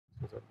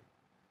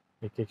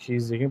एक एक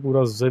चीज़ देखें,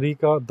 पूरा जरी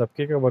का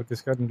दबके का वर्क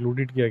इसका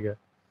इंक्लूडेड किया गया है।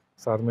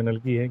 साथ में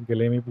नलकी है,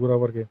 गले में पूरा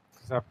वर्क है।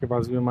 जैसे आपके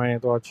पास भी हम आए हैं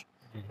तो आज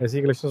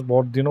ऐसी कलेक्शंस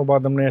बहुत दिनों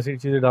बाद हमने ऐसी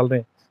चीज़ें डाल रहे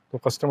हैं, तो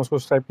कस्टमर्स को,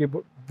 इस टाइप की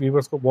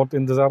व्यूवर्स को बहुत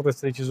इंतजार था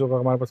इस तरह चीज़ों का।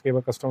 हमारे पास कई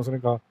बार कस्टमर्स ने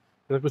कहा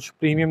सर कुछ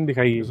प्रीमियम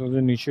दिखाइए। सर जो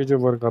नीचे जो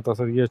वर्क आता है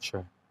सर, ये अच्छा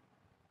है।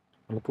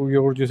 मतलब पूरी,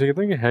 और जैसे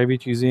कहते हैं कि हैवी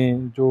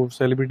चीज़ें जो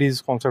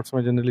सेलिब्रिटीज़ कॉन्सेप्ट्स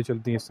में जनरली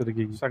चलती हैं, इस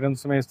तरीके की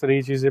सगन्स में इस तरह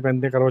की चीज़ें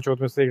पहनते हैं, करवा चौथ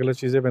में इस तरह की गलत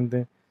चीज़ें पहनते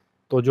हैं।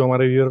 तो जो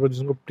हमारे व्यूअर को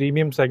जिनको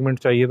प्रीमियम सेगमेंट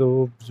चाहिए तो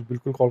वो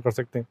बिल्कुल कॉल कर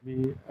सकते हैं।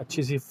 ये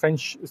अच्छी सी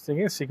फ्रेंच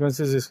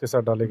सीक्वेंसेस इसके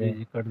साथ डाले गए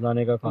हैं।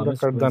 कटदाने का काम पूरा है,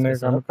 कटदाने का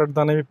काम है,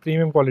 कटदाने भी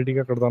प्रीमियम क्वालिटी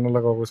का कटदाना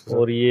लगा होगा इसके साथ।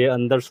 और ये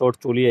अंदर शॉर्ट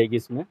चोली आएगी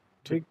इसमें।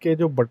 ठीक है,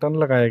 जो बटन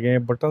लगाए गए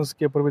हैं, बटन्स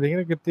के ऊपर भी देखिए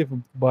ना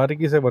कितनी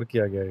बारीकी से वर्क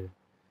किया गया है।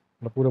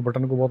 मतलब पूरे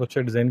बटन को बहुत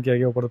अच्छा डिज़ाइन किया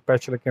गया, ऊपर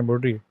पैच लग के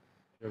एम्ब्रॉयडरी।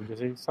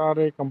 जैसे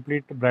सारे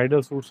कंप्लीट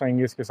ब्राइडल सूट्स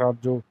आएंगे इसके साथ,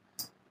 जो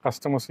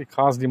कस्टमर्स की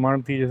खास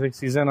डिमांड थी। जैसे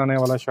सीज़न आने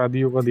वाला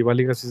शादियों का,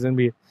 दिवाली का सीज़न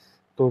भी है,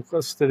 तो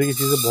इस तरह की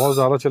चीज़ें बहुत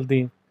ज़्यादा चलती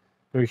हैं।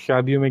 तो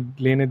शादियों में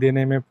लेने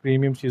देने में,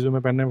 प्रीमियम चीज़ों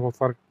में पहनने में बहुत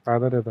फ़र्क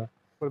फ़ायदा रहता है।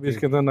 पर भी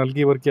इसके अंदर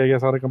नलकी वर्क किया गया,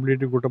 सारा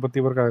कंप्लीट गोटापत्ती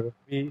वर्क आएगा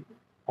भी,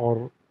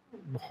 और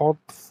बहुत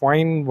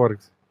फाइन वर्क,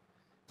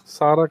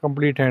 सारा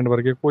कंप्लीट हैंड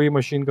वर्क है, कोई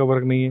मशीन का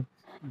वर्क नहीं है।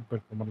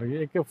 बिल्कुल, मतलब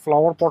ये एक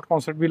फ्लावर पॉट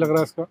कॉन्सेप्ट भी लग रहा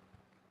है इसका।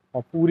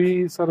 और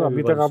पूरी सर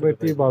अभी तक आपने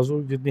इतनी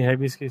बाजू जितनी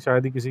हैवी इसकी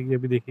शायद ही किसी की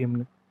अभी देखी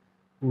हमने।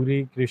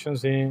 पूरी क्रिएशन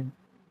से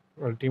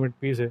अल्टीमेट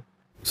पीस है।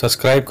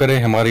 सब्सक्राइब करें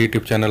हमारे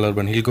यूट्यूब चैनल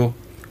अर्बन हिल को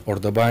और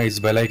दबाएं इस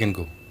बेल आइकन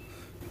को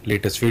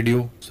लेटेस्ट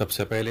वीडियो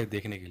सबसे पहले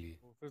देखने के लिए।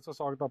 फिर से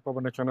स्वागत है आपका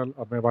अपने चैनल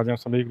अपने बाजार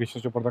सभी क्रिएशन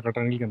जो पर्दा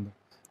कटरनील के अंदर।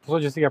 तो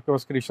जैसे कि आपके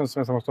पास क्रिएशंस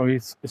में समझता हूँ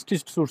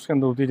स्टिच सूट्स के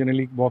अंदर होती है,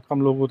 जनरली बहुत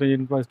कम लोग होते हैं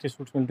जिनके पास स्टिच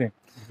सूट्स मिलते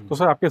हैं। तो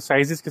सर आपके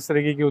साइजेस किस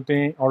तरीके के होते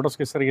हैं, ऑर्डर्स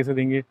किस तरीके से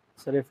देंगे?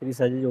 सर ये फ्री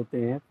साइजेज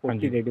होते हैं,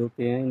 40 रेडी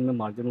होते हैं, इनमें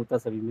मार्जिन होता है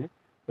सभी में।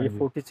 ये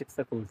 46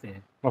 तक खुलते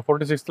हैं और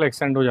 46 तक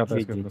एक्सटेंड हो जाता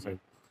है इसके अंदर साइज।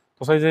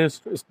 तो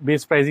सर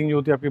बेस प्राइसिंग जो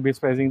होती है आपकी, बेस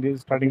प्राइसिंग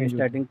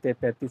स्टार्टिंग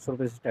 3500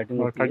 रुपये से स्टार्टिंग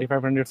और होती है।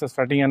 3500 से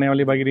स्टार्टिंग आने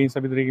वाली बाकी रेंज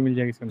सभी तरह की मिल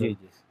जाएगी इसके अंदर।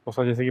 तो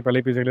सर जैसे कि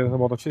पहले पीस लेते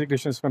बहुत अच्छी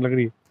क्रिएशन इसमें लग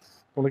रही है।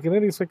 तो लेकिन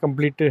यार इसमें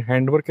कंप्लीट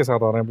हैंडवर्क के साथ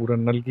आ रहा है, पूरा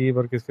नल की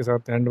वर्क इसके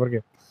साथ हैंडवर्क है।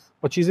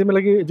 और चीज़ें में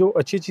लगी जो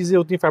अच्छी चीज़ें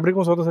होती हैं, फैब्रिक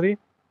कौन सा होता है सर?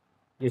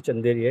 ये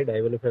चंदेरी है,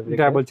 डाइबल फैब्रिक,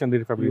 डाबल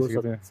चंदेरी फैब्रिक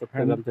कहते हैं।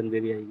 सबसे कम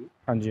चंदेरी आएगी।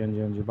 हाँ जी, हाँ जी,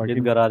 हाँ जी। बाकी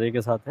गरारे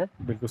के साथ है,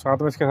 बिल्कुल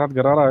साथ में इसके साथ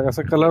गरारा है।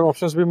 ऐसे कलर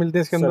ऑप्शंस भी मिलते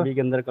हैं इसके अंदर? सभी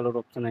के अंदर कलर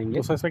ऑप्शन आएंगे।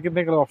 तो सर इसमें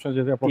कितने कलर ऑप्शन?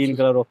 जैसे 3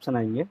 कलर ऑप्शन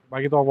आएंगे।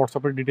 बाकी तो आप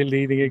व्हाट्सएप पर डिटेल दे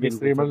ही देंगे किस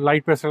तरह, मतलब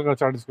लाइट पेस्टल का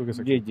चार्ट इसको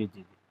कैसे? जी जी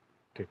जी।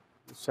 ठीक,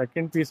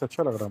 सेकंड पीस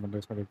अच्छा लग रहा है, मतलब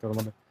इसमें देखते हो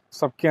मतलब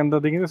सबके अंदर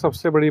देखेंगे।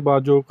 सबसे बड़ी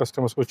बात जो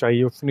कस्टमर्स को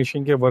चाहिए,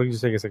 फिनिशिंग के वर्क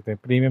जिसे कह सकते हैं,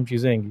 प्रीमियम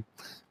चीज़ें आएंगी।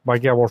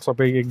 बाकी आप व्हाट्सएप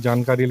पे एक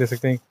जानकारी ले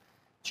सकते हैं।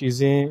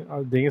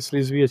 चीज़ें देंगे,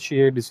 स्लीव्स भी अच्छी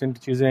है, डिसेंट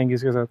चीज़ें आएंगी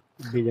इसके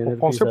साथ।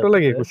 कॉन्सेप्ट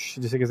अलग है कुछ,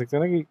 जिसे कह सकते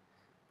हैं ना कि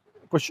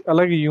कुछ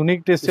अलग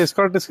यूनिक टेस्ट है।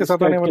 स्कर्ट इसके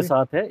साथ आने वाली, के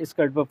साथ है,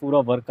 स्कर्ट पर पूरा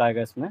वर्क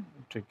आएगा इसमें।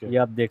 ठीक है, ये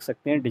आप देख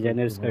सकते हैं,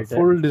 डिजाइनर स्कर्ट है,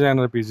 फुल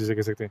डिजाइनर पीस जिसे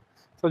कह सकते हैं।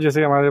 तो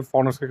जैसे हमारे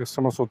फॉरनर्स के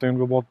कस्टमर्स होते हैं,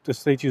 उनको बहुत इस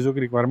सही चीज़ों की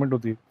रिक्वायरमेंट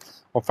होती है।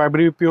 और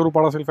fabric pure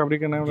Uppada silk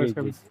fabric है वाला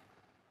इसका भी।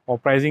 और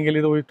प्राइसिंग के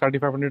लिए तो वही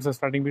 3500 से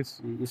स्टार्टिंग पीस।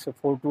 इससे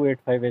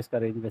 4285 है इसका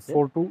रेंज वैसे।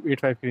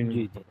 4285 की रेंज।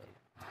 जी जी।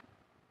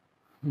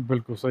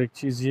 बिल्कुल सर, एक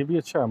चीज़ ये भी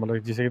अच्छा है, मतलब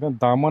जिसे कहते हैं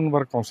दामन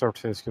वर्क कॉन्सेप्ट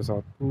है इसके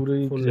साथ।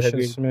 पूरी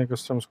क्रिएशंस में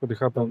कस्टमर्स को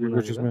दिखाता हूँ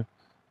कुछ इसमें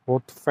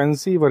बहुत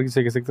फैंसी वर्क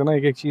जिसे कह सकते हैं ना,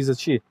 एक एक चीज़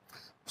अच्छी है।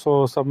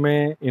 सो सब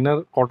में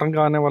इनर कॉटन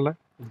का आने वाला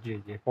है। जी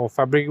जी। और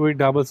फैब्रिक वही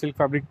डबल सिल्क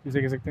फैब्रिक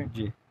जिसे कह सकते हैं।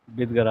 जी,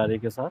 विद गरारे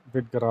के साथ।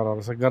 विद गरारा,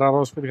 सर गरारा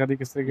उस पर दिखा दी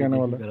किस तरह का आने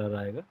वाला है। गरारा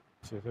आएगा,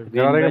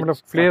 गरारे का मतलब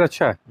फ्लेयर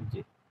अच्छा है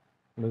जी।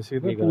 वैसे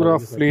तो पूरा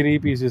फ्लेरी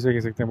पीस जिसे कह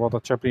सकते हैं, बहुत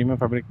अच्छा प्रीमियम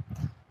फैब्रिक।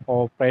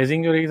 और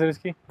प्राइसिंग जो रहेगी सर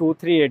इसकी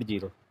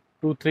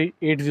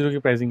 2380 की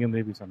प्राइसिंग के अंदर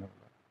ये पीस आने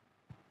वाला है।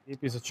 ये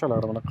पीस अच्छा लग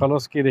रहा है, मतलब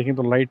कलर्स के देखें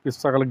तो लाइट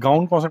पिस्ता कलर,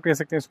 गाउन कॉन्सेप्ट कह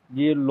सकते हैं।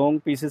 ये लॉन्ग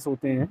पीसेस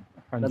होते हैं,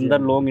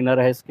 अंदर लॉन्ग इनर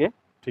है इसके।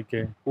 ठीक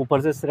है,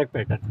 ऊपर से श्रक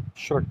पैटर्न,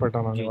 श्रक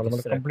पैटर्न आने वाला,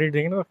 मतलब कंप्लीट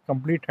देखेंगे ना,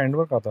 कंप्लीट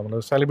हैंडवर्क आता है,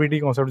 मतलब सेलिब्रिटी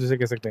कॉन्सेप्ट जिसे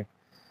कह सकते हैं।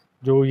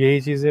 जो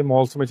यही चीज़ें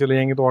मॉल्स में चले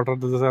जाएंगे तो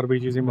 8-10 हज़ार रुपये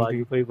चीज़ें मिलती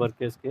है। कोई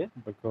वर्क है इसके।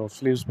 बिल्कुल,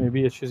 स्लीव्स में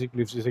भी अच्छी सी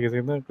क्लिप्स जिसे कह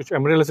सकते हैं, कुछ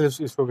एम्ब्रेला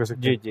स्लीव्स इसको कह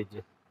सकते हैं। जी जी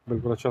जी।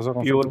 बिल्कुल अच्छा सा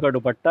प्योर का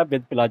दुपट्टा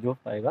विद प्लाजो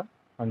आएगा।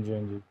 हाँ जी,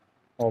 हाँ जी।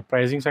 और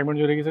प्राइसिंग सेगमेंट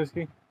जो रहेगी सर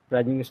इसकी?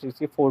 प्राइसिंग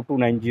इसकी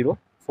 4290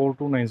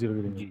 4290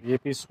 की रेंज। ये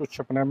पीस कुछ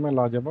अपने में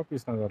लाजवाब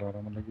पीस नज़र आ रहा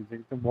है, मतलब कि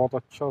देखते हैं बहुत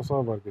अच्छा सा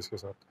वर्क इसके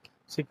साथ।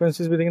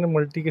 सीक्वेंसेस भी देखेंगे ना,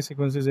 मल्टी के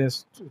सीक्वेंसेस हैं,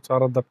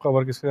 सारा दबका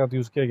वर्क इसके साथ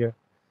यूज़ किया गया।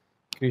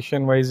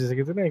 क्रिएशन वाइज जैसे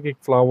कहते हैं ना, एक एक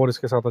फ्लावर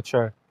इसके साथ अच्छा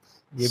है।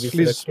 ये भी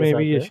स्लीव्स में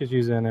भी अच्छी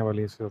चीज़ें आने वाली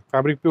है इसके साथ।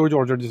 फैब्रिक प्योर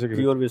जॉर्जेट जिसे कहते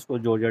हैं, प्योर विस्को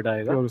जॉर्जेट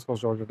आएगा। प्योर विस्को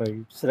जॉर्जेट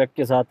आएगी, श्रक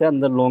के साथ है,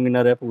 अंदर लॉन्ग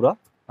इनर है पूरा।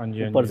 हाँ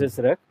जी, ऊपर से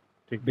श्रक,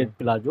 ठीक विद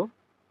प्लाजो,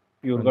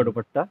 प्योर का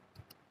दुपट्टा।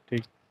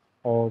 ठीक,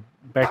 और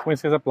बैक में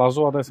इसके साथ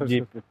प्लाजो आता है सर? जी,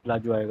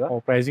 प्लाजो आएगा। और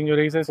प्राइसिंग जो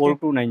रहेगी सर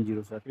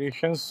 4290 सर।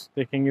 क्रिएशंस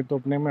देखेंगे तो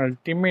अपने में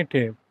अल्टीमेट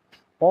है।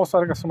 बहुत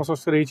सारे कस्टमर्स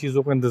को रही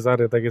चीज़ों का इंतजार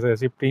रहता है कि सर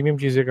ऐसी प्रीमियम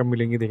चीज़ें कब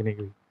मिलेंगी देखने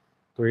के लिए।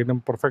 तो एकदम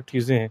परफेक्ट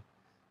चीज़ें हैं।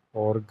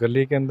 और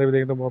गले के अंदर भी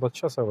देखें तो बहुत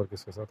अच्छा सा वर्क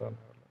इसके साथ आने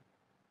वाला है।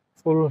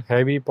 Full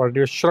heavy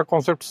party श्रक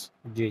concepts.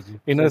 जी जी।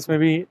 इनर्स में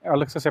भी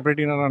अलग से सेपरेट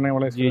इनर आने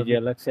वाला है। जी जी,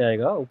 अलग से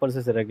आएगा, ऊपर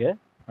से श्रक है।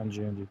 हाँ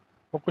जी, हाँ जी।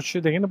 और कुछ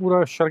देखें ना,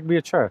 पूरा श्रक भी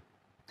अच्छा है,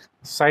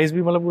 साइज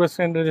भी मतलब पूरा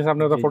स्टैंडर्ड जैसे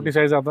आपने बताया 40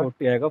 साइज आता है।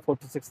 40 आएगा,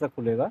 46 तक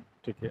खुलेगा।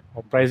 ठीक है,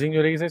 और प्राइसिंग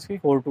जो रहेगी सर इसकी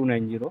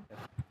 4290।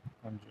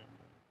 हाँ जी।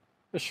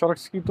 तो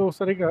शर्ट्स की तो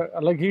सर एक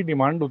अलग ही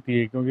डिमांड होती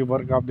है, क्योंकि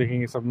वर्क आप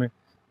देखेंगे सब में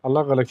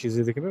अलग अलग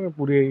चीज़ें देखेंगे ना,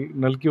 पूरी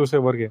नलकियों से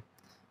वर्क है,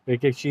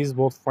 एक एक चीज़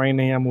बहुत फाइन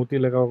है, या मोती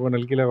लगा होगा,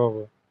 नलकी लगा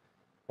होगा,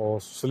 और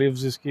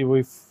स्लीव्स इसकी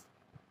वही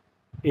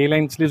ए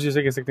लाइन स्लीव्स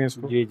जिसे कह सकते हैं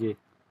इसको। जी जी।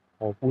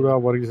 और पूरा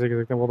वर्क जिसे कह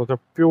सकते हैं, बहुत अच्छा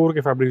प्योर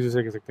के फैब्रिक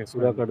जिसे कह सकते हैं।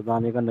 पूरा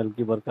कटदाने का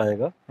नलकी वर्क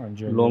आएगा। हाँ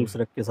जी, लॉन्ग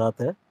स्रग के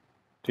साथ है।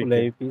 ठीक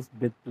है। Peace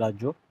with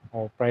palazzo.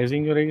 और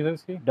प्राइसिंग जो रहेगी सर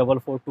इसकी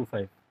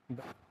 4425।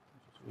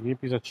 ये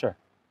पीस अच्छा है,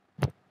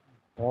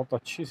 बहुत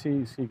अच्छी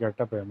सी इसकी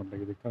गेटअप है, मतलब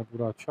कि दिखता है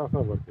पूरा अच्छा सा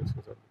वर्क है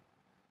इसके साथ।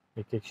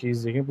 एक एक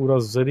चीज़ देखें, पूरा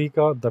जरी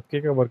का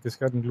दबके का वर्क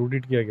इसके साथ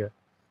इंक्लूडेड किया गया है,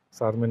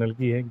 साथ में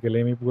नलकी है,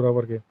 गले में पूरा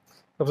वर्क है।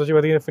 सबसे अच्छी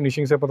बात है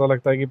फिनिशिंग से पता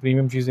लगता है कि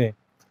प्रीमियम चीज़ें हैं।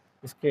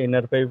 इसके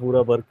इनर पे भी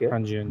पूरा वर्क है। हाँ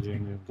जी, हाँ जी, हाँ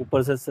जी।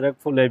 ऊपर से सिर्फ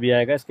फुल हैवी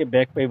आएगा, इसके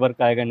बैक पे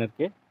वर्क आएगा इनर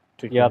के।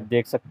 ठीक ये है, आप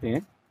देख सकते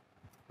हैं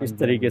इस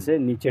तरीके से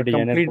नीचे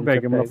डिजाइनर कंप्लीट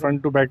बैक है, मतलब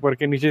फ्रंट टू बैक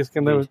वर्क है, नीचे इसके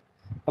अंदर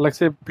अलग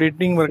से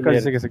प्लेटिंग वर्क का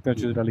जिसे कह सकते हैं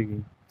चीज़ डाली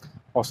गई,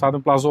 और साथ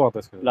में प्लाजो आता है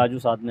इसके। प्लाजो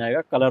साथ में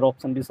आएगा, कलर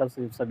ऑप्शन भी सर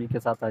सभी के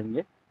साथ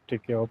आएंगे।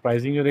 ठीक है, और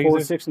प्राइसिंग जो रहेगी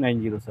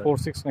 4690 सर।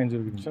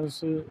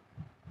 4690।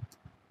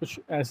 कुछ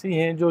ऐसी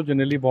हैं जो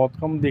जनरली बहुत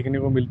कम देखने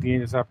को मिलती हैं,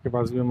 जैसे आपके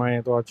पास भी हम आए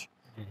हैं तो आज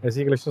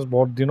ऐसी कलेक्शंस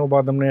बहुत दिनों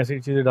बाद हमने ऐसी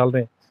चीज़ें डाल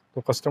रहे हैं,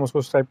 तो कस्टमर्स को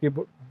इस टाइप की,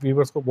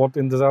 व्यूवर्स को बहुत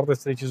इंतजार था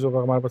इस तरह की चीज़ों का।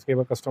 हमारे पास कई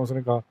बार कस्टमर्स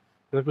ने कहा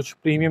जैसे कुछ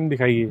प्रीमियम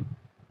दिखाइए,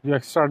 जो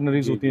एक्स्ट्रा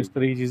ऑर्डिनरीज होती है, इस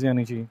तरह की चीज़ें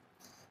आनी चाहिए।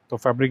 तो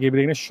फैब्रिक ये भी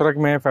देखिए श्रग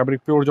में है,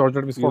 fabric pure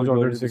georgette, viscous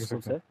georgette से कह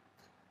सकते हैं।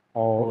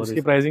 और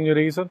इसकी प्राइसिंग जो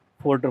रहेगी सर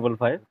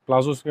 4555।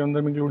 प्लाजो के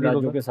अंदर में इंक्लूडेड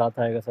प्लाजो के साथ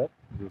आएगा सर।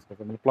 जी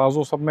सर,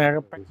 प्लाजो सब में आएगा,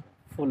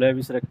 फुल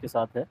हैवी स्रग के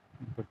साथ है।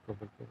 बिल्कुल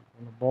बिल्कुल,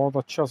 बहुत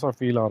अच्छा सा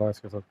फील आ रहा है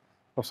इसके साथ।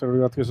 सबसे बड़ी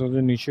बात सर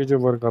जो नीचे जो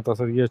वर्क आता है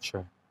सर, ये अच्छा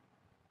है,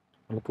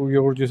 मतलब पूरी,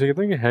 और जैसे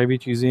कहते हैं कि हैवी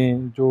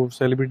चीज़ें जो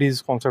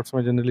सेलिब्रिटीज़ कॉन्सेप्ट्स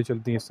में जनरली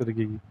चलती हैं इस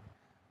तरीके की।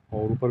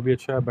 और ऊपर भी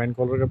अच्छा है, बैंड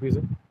कॉलर का पीस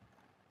है,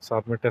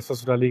 साथ में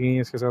टेसस डाली गई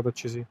हैं इसके साथ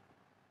अच्छी सी,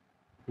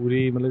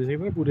 पूरी मतलब जैसे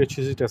कहते हैं पूरी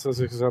अच्छी सी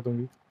टेसस इसके साथ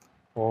होंगी।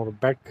 और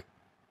बैक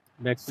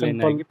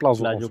सिंपल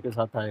प्लाजो के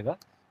साथ आएगा।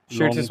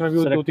 शेड्स इसमें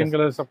भी 2-3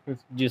 कलर सब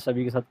जी,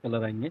 सभी के साथ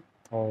कलर आएंगे।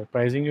 और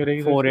प्राइसिंग जो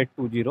रहेगी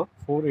 4820।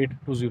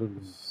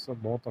 4820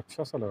 सब बहुत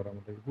अच्छा सा लग रहा है,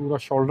 मतलब पूरा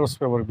शोल्डर्स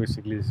पे वर्क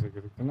बेसिकली जैसे कह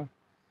सकते हैं ना,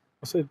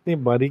 उसे इतनी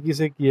बारीकी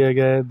से किया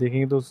गया है,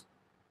 देखेंगे तो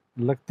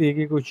लगती है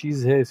कि कोई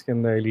चीज़ है इसके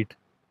अंदर एलिट,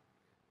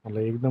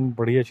 मतलब एकदम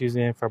बढ़िया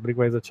चीज़ें हैं। फैब्रिक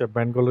वाइज अच्छा,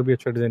 बैंड कॉलर भी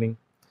अच्छा डिजाइनिंग,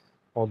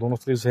 और दोनों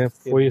स्लीव्स हैं,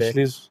 कोई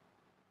स्लीव्स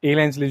ए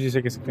लाइन स्लीव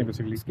जिसे कह सकते हैं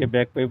बेसिकली। इसके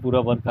बैक पे पूरा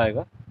वर्क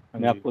आएगा,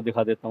 मैं आपको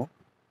दिखा देता हूँ।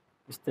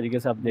 इस तरीके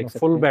से आप देख सकते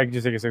हैं, फुल बैक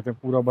जिसे कह सकते हैं,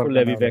 पूरा वर्क फुल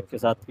हैवी बैक के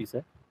साथ पीस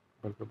है।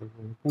 बिल्कुल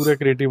बिल्कुल, पूरा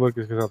क्रिएटिव वर्क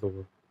इसके साथ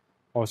होगा।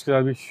 और उसके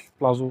साथ भी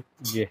प्लाजो,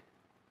 ये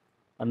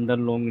अंदर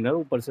लॉन्ग इनर,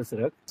 ऊपर से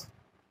सिरक।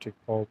 ठीक,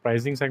 और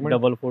प्राइसिंग सेगमेंट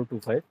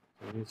 4425।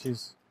 ये चीज़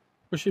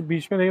कुछ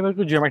बीच में देखिए,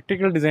 कुछ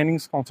ज्योमेट्रिकल डिजाइनिंग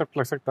कॉन्सेप्ट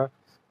लग सकता है,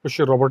 कुछ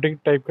रोबोटिक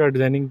टाइप का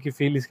डिजाइनिंग की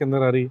फील इसके अंदर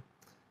आ रही है।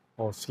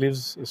 और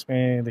स्लीव्स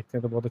इसमें देखते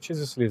हैं तो बहुत अच्छे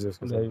से स्लीव्स है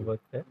इसके साथ वर्क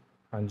है।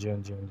 हाँ जी, हाँ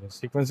जी, हाँ जी,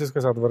 सीक्वेंसेस के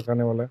साथ वर्क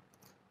आने वाला है।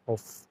 और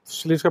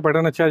स्लीव्स का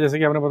पैटर्न अच्छा है, जैसे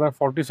कि आपने बताया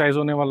 40 साइज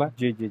होने वाला है।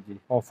 जी जी जी।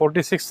 और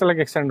 46 तक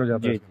एक्सटेंड हो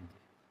जाता है,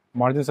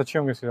 मार्जिन अच्छे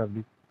होंगे इसके साथ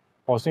भी।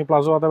 और उसमें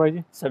प्लाजो आता है भाई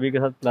जी, सभी के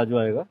साथ प्लाजो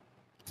आएगा।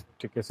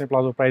 ठीक है, इसमें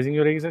प्लाजो प्राइसिंग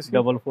जो रहेगी सर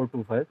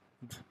 4425।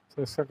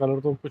 सर इसका कलर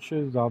तो कुछ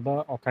ज़्यादा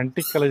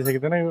ऑथेंटिक कलर जैसे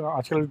कहते हैं ना,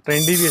 आजकल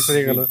ट्रेंडी भी है इस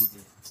तरह कलर।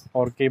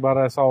 और कई बार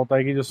ऐसा होता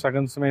है कि जो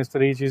सगन्स में इस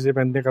तरह की चीज़ें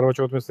पहनते हैं, करवा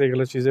चौथ में इस तरह की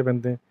कलर चीज़ें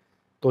पहनते हैं,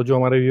 तो जो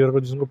हमारे व्यूअर को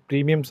जिनको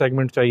प्रीमियम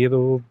सेगमेंट चाहिए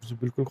तो वो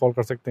बिल्कुल कॉल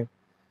कर सकते हैं।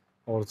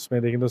 और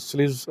इसमें देखें तो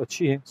स्लीव्स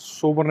अच्छी है,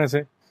 सोबरनेस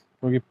है,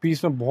 क्योंकि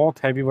पीस में बहुत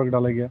हैवी वर्क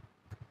डाला गया,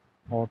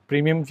 और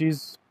प्रीमियम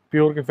चीज़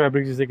प्योर के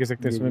फैब्रिक जिसे कह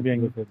सकते हैं, इसमें भी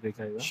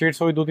आएंगे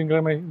शेड्स वही 2-3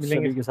 कलर में मिलेंगे,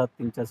 सभी के साथ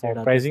 3-4 शेड आते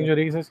हैं। प्राइसिंग जो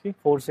रहेगी सर इसकी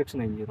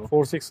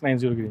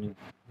 4690 की रेंज।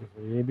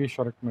 ये भी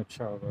शर्क में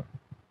अच्छा होगा।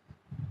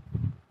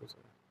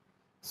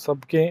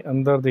 सबके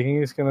अंदर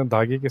देखेंगे इसके अंदर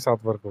धागे के साथ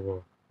वर्क होगा,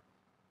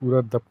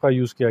 पूरा दबका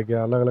यूज़ किया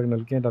गया, अलग अलग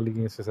नलकियाँ डाली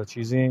गई इसके साथ,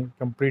 चीज़ें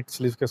कंप्लीट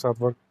स्लीव के साथ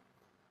वर्क।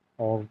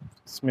 और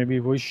इसमें भी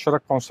वही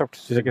शर्क कॉन्सेप्ट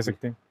जिसे कह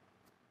सकते हैं।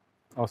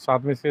 और साथ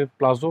में इसके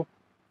प्लाजो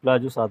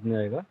साथ में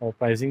आएगा। और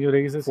प्राइसिंग जो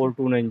रहेगी सर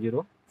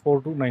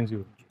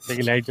 4290।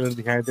 देखिए लाइट कलर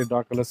दिखाए थे,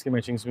 डार्क कलर्स की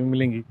मैचिंग्स भी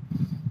मिलेंगी।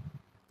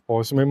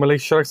 और इसमें मतलब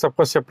शर्क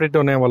सबका सेपरेट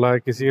होने वाला है,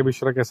 किसी का भी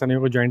शर्क ऐसा नहीं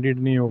होगा जॉइंटेड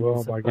नहीं होगा।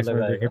 बाकी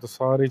इसमें देखें तो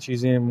सारी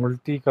चीज़ें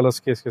मल्टी कलर्स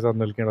के इसके साथ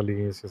नलकियाँ डाली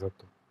गई इसके साथ,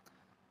 तो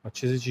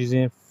अच्छी सी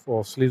चीज़ें।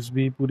 और स्लीव्स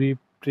भी पूरी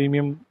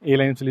प्रीमियम ए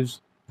लाइन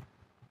स्लीव्स।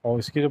 और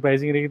इसकी जो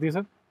प्राइसिंग रहेगी थी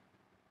सर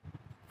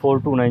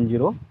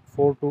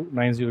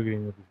 4290 की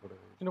रेंज में।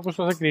 कुछ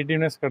ऐसा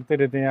क्रिएटिवनेस करते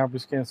रहते हैं आप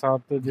इसके साथ,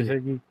 जैसे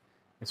कि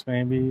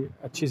इसमें भी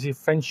अच्छी सी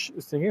फ्रेंच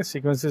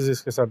सीक्वेंसेस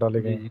इसके साथ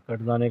डाले गए,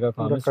 कटदाने का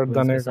काम,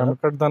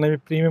 कटदाने भी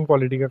प्रीमियम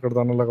क्वालिटी का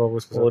कटदाना लगा होगा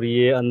इसके साथ। और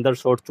ये अंदर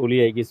शॉर्ट चोली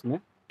आएगी इसमें,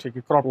 ठीक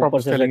है, क्रॉप टॉप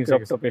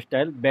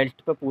स्टाइल,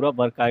 बेल्ट पे पूरा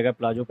वर्क आएगा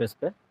प्लाजो पे इस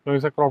पे। तो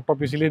ऐसा क्रॉप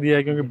टॉप इसलिए दिया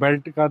है क्योंकि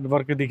बेल्ट का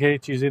वर्क दिखे,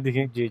 चीज़ें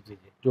दिखें, जी जी जी,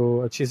 जो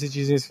अच्छी सी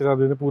चीज़ें इसके साथ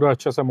देते, पूरा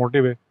अच्छा सा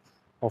मोटिव है।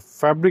 और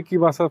फैब्रिक की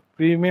बात सर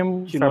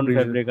प्रीमियम चिनोन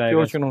फैब्रिक आएगा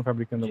प्योर इसमें। चिनोन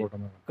फैब्रिक के अंदर जी।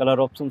 बॉटम है। कलर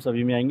ऑप्शन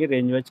सभी में आएंगे,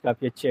 रेंज वाइज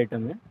काफ़ी अच्छे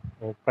आइटम है।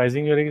 और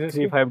प्राइसिंग जो रहेगी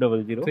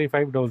 3500,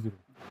 3500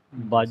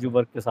 बाजू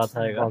वर्क के साथ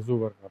आएगा, बाजू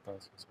वर्क आता है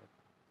इसके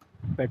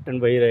साथ। पैटर्न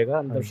वही रहेगा,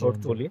 हाँ अंदर जी, शॉर्ट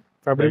हाँ जी। चोली,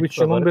 फैब्रिक भी बेल्ट का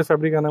चिनोन वर्क, बेस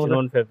फैब्रिक आना मतलब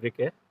चिनोन फैब्रिक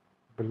है।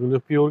 बिल्कुल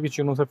प्योर की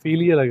चिनोन से फील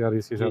ही अलग आ रही है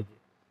इसके जी साथ। जी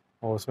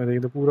और उसमें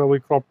देखिए तो पूरा वही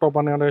क्रॉप टॉप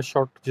आने वाला है,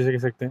 शॉर्ट जिसे कह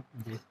सकते हैं।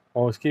 जी।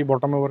 और इसकी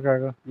बॉटम में वर्क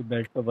आएगा, ये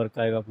बेल्ट पे वर्क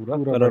आएगा पूरा,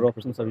 पूरा कलर बेल्ट पे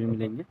ऑप्शन वर्क सभी आएगा।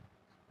 मिलेंगे।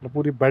 मतलब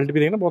पूरी बेल्ट भी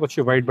देखना बहुत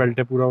अच्छी वाइट बेल्ट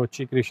है, पूरा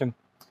अच्छी क्रिएशन।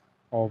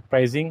 और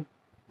प्राइसिंग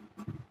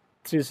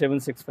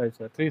 3765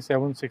 सर,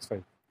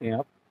 3765। ये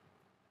आप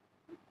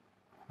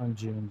हाँ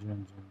जी, हाँ जी, हाँ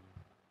जी, हाँ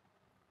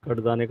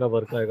कटदाने का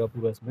वर्क आएगा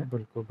पूरा जी। इसमें।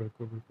 बिल्कुल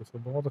बिल्कुल बिल्कुल सर,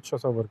 बहुत अच्छा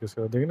सा वर्क है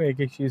इसके साथ। देखिए ना एक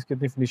एक चीज़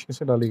कितनी फिनिशिंग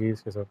से डाली गई है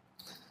इसके साथ।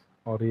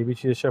 और ये भी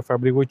चीज़ अच्छा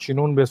फैब्रिक, वही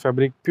चिनोन बेस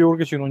फैब्रिक, प्योर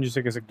के चिनोन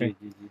जिसे कह सकते जी हैं।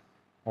 जी जी।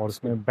 और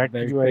इसमें बैक की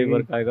बेल्ट जो पे आएगी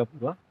वर्क आएगा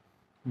पूरा,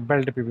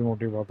 बेल्ट पे भी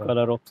मोटिव आता है।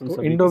 कलर ऑप्शन तो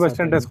सभी इंडो के साथ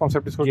वेस्टर्न ड्रेस आएंगे।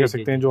 कॉन्सेप्ट इसको जी कह जी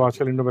सकते हैं, जी जो जी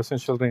आजकल इंडो वेस्टर्न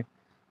चल रहे हैं।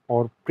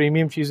 और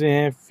प्रीमियम चीज़ें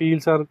हैं, फील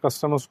सर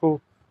कस्टमर्स को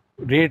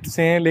रेट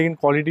से हैं, लेकिन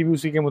क्वालिटी भी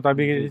उसी के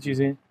मुताबिक है। जी ये जी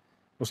चीज़ें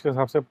उसके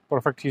हिसाब से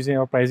परफेक्ट चीज़ें हैं।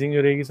 और प्राइसिंग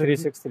जो रहेगी सर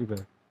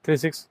 3635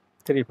 3635।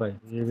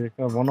 35। ये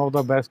देखा one of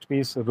the best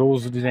piece,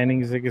 rose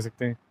designing जिसे कह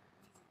सकते हैं,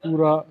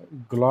 पूरा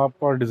गुलाब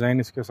का डिज़ाइन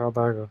इसके साथ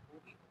आएगा।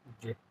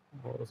 जी।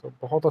 और सब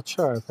बहुत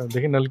अच्छा है सर।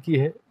 देखिए नलकी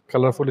है,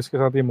 कलरफुल इसके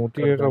साथ ये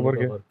मोती का कटदाने वर्क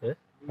का है, वर्क है,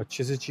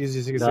 अच्छी सी चीज़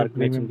जिसे किसी डार्क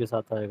मैचिंग प्रीमियम। के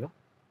साथ आएगा।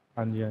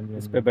 हाँ जी, हाँ जी, हाँ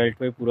इस जी, पे हाँ बेल्ट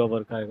पे पूरा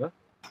वर्क आएगा,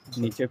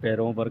 नीचे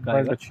पैरों में वर्क जी। बेल्ट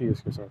आएगा। अच्छी है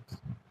इसके साथ,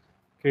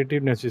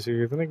 क्रिएटिवनेस जिसे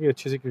कहते हैं ना कि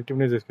अच्छी सी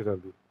क्रिएटिवनेस है इसके साथ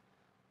भी।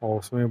 और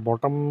उसमें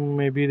बॉटम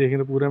में भी देखें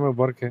तो पूरे में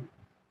वर्क है,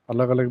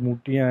 अलग अलग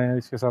मूर्तियाँ हैं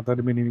इसके साथ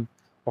हर बनी हुई।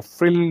 और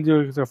फ्रिल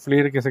जो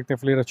फ्लेयर कह सकते हैं,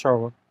 फ्लेयर अच्छा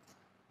होगा।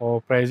 और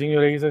प्राइसिंग जो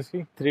रहेगी सर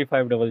इसकी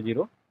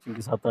 3500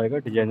 इनके साथ आएगा,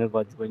 डिजाइनर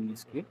बाजू बनेगी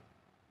इसकी।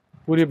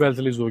 पूरी बेल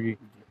स्लीव्स होगी।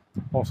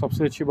 और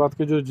सबसे अच्छी बात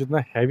कि जो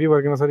जितना हैवी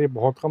वर्क है ना सर, ये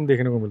बहुत कम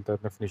देखने को मिलता है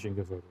इतना फिनिशिंग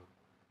के साथ।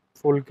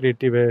 फुल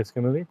क्रिएटिव है इसके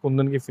अंदर,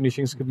 कुंदन की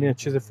फिनिशिंग्स कितनी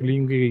अच्छे से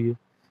फिलिंग की गई है।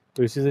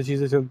 तो इसी से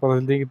चीज़ें पता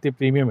चलती है कि कितनी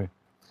प्रीमियम है,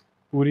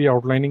 पूरी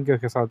आउटलाइनिंग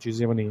के साथ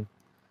चीज़ें बनी हैं।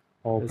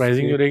 और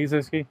प्राइसिंग जो रहेगी सर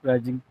इसकी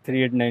प्राइसिंग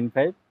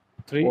 3895।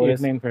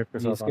 3895 के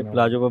साथ इसके आने वाला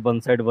प्लाजो पे वन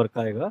साइड वर्क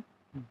आएगा।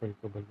 है।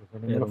 बिल्कुल बिल्कुल सर,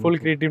 पैरों मतलब में फुल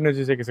तो- क्रिएटिवनेस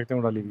जिसे कह सकते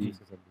हैं वो डाली गई है जी।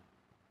 इसके साथ।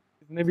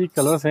 जितने भी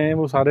कलर्स हैं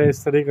वो सारे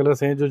इस तरह के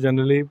कलर्स हैं जो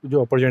जनरली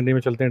जो अपर जेंडी में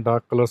चलते हैं,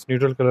 डार्क कलर्स,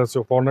 न्यूट्रल कलर्स,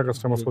 जो फॉरनर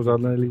कस्टमर्स जी को जी जी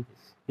जी जनरली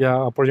जी। या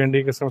अपर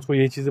जेंडी कस्टमर्स को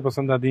यही चीज़ें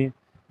पसंद आती हैं।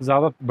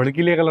 ज़्यादा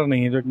भड़कीले कलर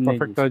नहीं है, जो एक नहीं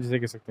परफेक्ट जी, कलर जिसे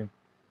कह सकते हैं।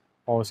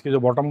 और इसकी जो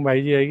बॉटम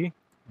बाई आएगी,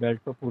 बेल्ट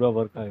पे पूरा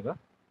वर्क आएगा,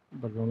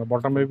 बिल्कुल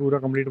बॉटम में भी पूरा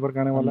कंप्लीट वर्क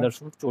आने वाला है। अंदर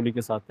सूट चोली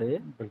के साथ है ये,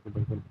 बिल्कुल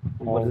बिल्कुल।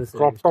 ऊपर और से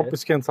क्रॉप स्टाइल। टॉप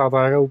इसके साथ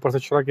आएगा, ऊपर से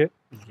छुड़ा के।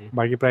 जी।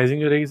 बाकी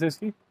प्राइसिंग जो रहेगी सर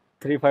इसकी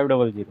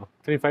 3500।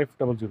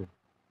 3500।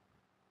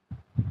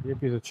 ये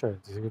पीस अच्छा है,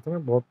 जिसे कहते हैं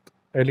ना बहुत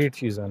एलिट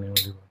चीज़ आने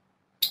वाली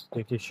बात।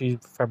 देखिए चीज़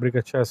फैब्रिक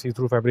अच्छा है, सी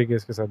थ्रू फैब्रिक है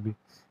इसके साथ भी।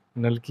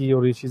 नलकी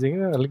और ये चीज़ें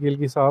ना हल्की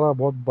हल्की सारा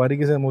बहुत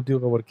बारीकी से मोतियों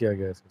का वर्क किया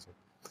गया है इसके साथ।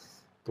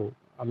 तो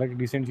अलग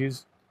डिसेंट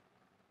चीज़।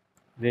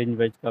 रेंज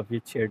वाइज काफ़ी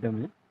अच्छी आइटम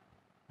है।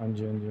 हाँ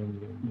जी, हाँ जी, हाँ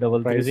जी।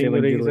 3370 जो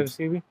रहेगी सर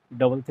इसकी भी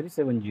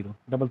 3370।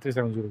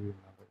 3370 भी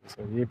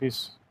सर। ये पीस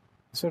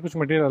इसमें कुछ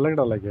मटेरियल अलग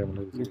डाला गया है, ये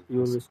मतलब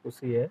प्योर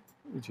विस्कोसी है।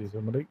 जी सर।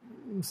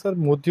 मतलब सर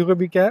मोतियों का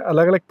भी क्या है,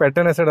 अलग अलग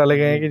पैटर्न ऐसे डाले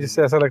गए हैं कि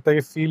जिससे ऐसा लगता है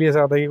कि फील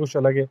ऐसा आता है कि कुछ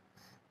अलग है,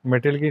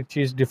 मटेरियल की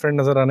चीज़ डिफरेंट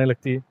नज़र आने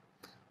लगती है।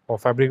 और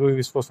फैब्रिक भी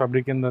विस्कोस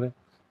फैब्रिक के अंदर है।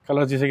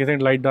 कलर जिसे कहते हैं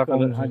लाइट डार्क कलर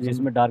हाँ जी, कॉम्बिनेशन।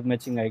 इसमें डार्क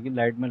मैचिंग आएगी,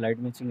 लाइट में लाइट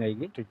मैचिंग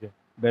आएगी। ठीक है।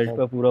 बेल्ट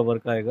पे पूरा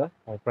वर्क आएगा।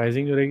 और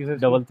प्राइसिंग जो रहेगी सर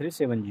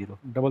 3370।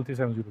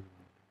 3370।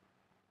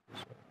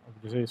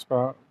 जैसे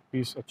इसका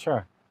पीस अच्छा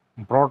है,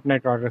 ब्रॉड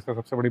नेक आ गया इसका,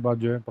 सबसे बड़ी बात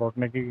जो है ब्रॉड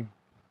नेक की।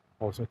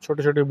 और उसमें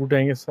छोटे छोटे बूटे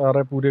आएंगे,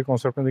 सारा पूरे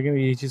कॉन्सेप्ट में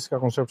देखेंगे यही चीज़ का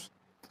कॉन्सेप्ट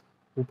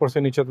ऊपर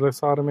से नीचे तक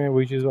सारे में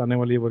वही चीज़ आने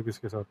वाली है वर्क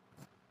इसके साथ।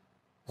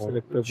 और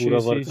सिल्क पे पूरा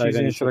वर्क आएगा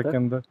चीज़ें नीचे सड़क तक। के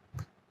अंदर।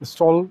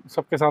 स्टॉल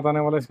सबके साथ आने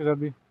वाला है इसके साथ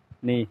भी।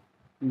 नहीं,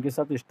 इनके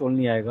साथ स्टोन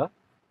नहीं आएगा।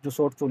 जो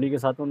शॉर्ट चोली के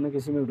साथ है उनमें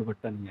किसी में भी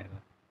दुपट्टा नहीं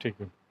आएगा। ठीक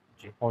है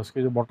जी। और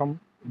इसके जो बॉटम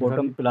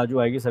बॉटम प्लाजो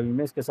आएगी सभी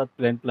में, इसके साथ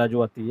प्लेन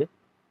प्लाजो आती है,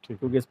 ठीक है।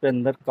 क्योंकि इस पे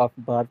अंदर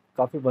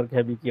काफ़ी वर्क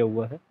हैवी किया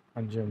हुआ है।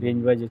 हाँ जी, हाँ जी।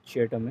 रेंज वाइज अच्छी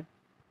आइटम है।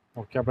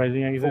 और क्या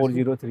प्राइसिंग आएगी सर?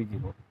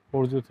 4030।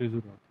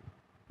 4030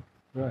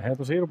 है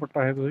तो सही,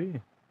 दुपट्टा है तो सही।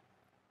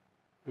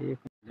 एक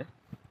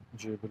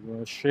जी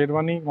बिल्कुल,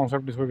 शेरवानी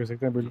कॉन्सेप्ट इसको कह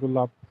सकते हैं बिल्कुल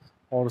आप।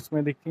 और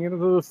उसमें देखेंगे ना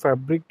तो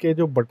फैब्रिक के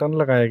जो बटन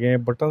लगाए गए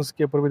हैं, बटन्स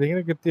के ऊपर भी देखिए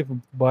ना कितनी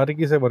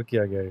बारीकी से वर्क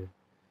किया गया है।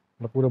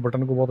 मतलब पूरे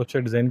बटन को बहुत अच्छा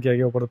डिज़ाइन किया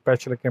गया, ऊपर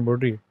पैच लग के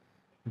एम्ब्रॉयडरी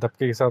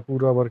धक्के के साथ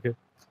पूरा वर्क है।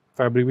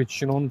 फैब्रिक भी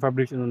चिनोन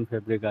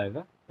फैब्रिक आएगा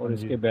और हाँ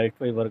जी। इसके बेल्ट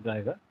पे वर्क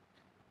आएगा,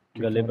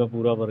 ठीक गले है। पे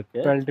पूरा वर्क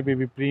है। बेल्ट पे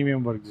भी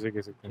प्रीमियम वर्क जिसे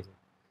कह सकते हैं,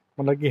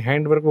 मतलब कि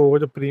हैंड वर्क होगा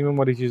जो प्रीमियम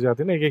वाली चीज़ें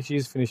आती है ना, एक एक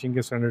चीज़ फिनिशिंग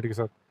के स्टैंडर्ड के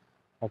साथ।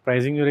 और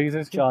प्राइसिंग जो रहेगी सर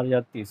इसकी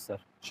 4030 सर।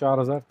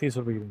 4030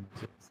 रुपये की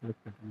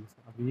रेंज।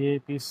 अब ये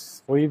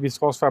पीस वही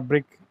विस्कॉस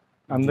फैब्रिक,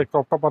 अंदर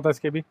क्रॉप टॉप आता है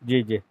इसके भी।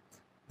 जी जी।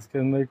 इसके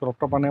अंदर क्रॉप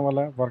टॉप आने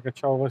वाला है, वर्क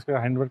अच्छा होगा इसका,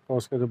 हैंड वर्क का।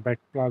 उसका जो बैक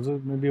प्लाजो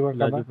में भी वर्क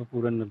आता प्लाजो है, पे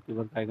पूरा नलकी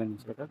वर्क आएगा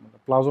नीचे तक।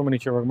 प्लाजो में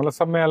नीचे वर्क, मतलब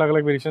सब में अलग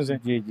अलग वेरिएशन है।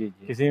 जी जी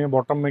जी। किसी में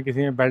बॉटम में, किसी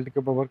में बेल्ट के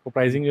ऊपर वर्क।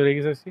 प्राइसिंग जो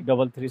रहेगी सर इसकी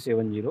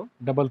 3370।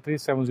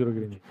 3370 की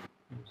रेंज।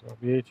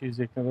 अब ये चीज़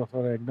देखते हैं तो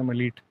सर एकदम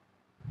एलीट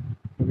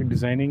क्योंकि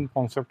डिज़ाइनिंग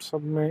कॉन्सेप्ट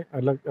सब में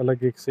अलग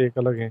अलग, एक से एक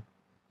अलग है।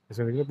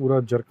 जैसे देखिए पूरा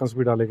जरकन्स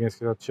भी डाले गए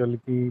इसके साथ, चल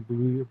की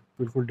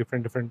बिल्कुल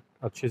डिफरेंट डिफरेंट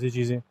अच्छी सी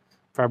चीज़ें,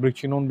 फैब्रिक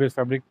चिनोन बेस्ड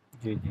फैब्रिक।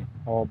 जी जी।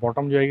 और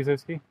बॉटम जो आएगी सर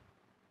इसकी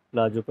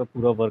प्लाजो पे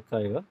पूरा वर्क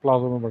आएगा,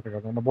 प्लाजो में वर्क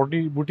करता है ना,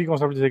 बॉडी बूटी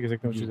कॉन्सेप्ट जैसे कह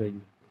सकते हैं जी उसकी जी।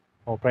 जाएगी।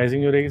 और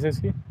प्राइसिंग जो रहेगी सर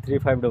इसकी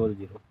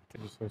 3500।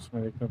 तो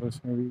इसमें देखते हैं तो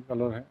इसमें भी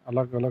कलर है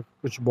अलग अलग,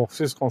 कुछ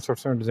बॉक्सेस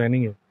कॉन्सेप्ट में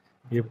डिज़ाइनिंग है।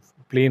 ये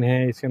प्लेन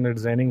है, इसके अंदर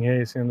डिज़ाइनिंग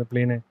है, इसके अंदर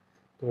प्लेन है,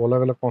 तो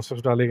अलग अलग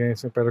कॉन्सेप्ट डाले गए हैं।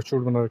 इसमें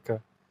पैराशूट बना रखा है,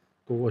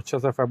 तो अच्छा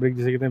सा फैब्रिक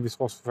जिसे कहते हैं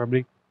विस्कोस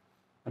फैब्रिक।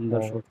 अंदर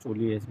और शॉर्ट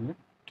चोली है इसमें।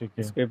 ठीक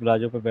है, इसके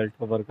प्लाजो पे बेल्ट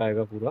का वर्क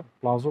आएगा पूरा।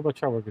 प्लाजो पर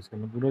अच्छा वर्क इसके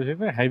अंदर पूरा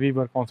जैसे हैवी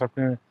वर्क कॉन्सेप्ट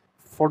में,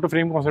 फोटो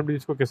फ्रेम कॉन्सेप्ट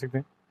जिसको कह सकते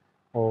हैं।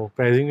 और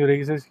प्राइसिंग जो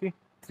रहेगी सर इसकी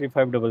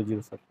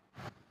 3500 सर।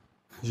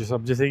 जी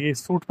सब, जैसे कि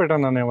सूट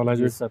पैटर्न आने वाला है,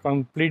 जी जो सर।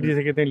 कंप्लीट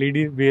जिसे कहते हैं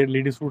लेडी वेयर,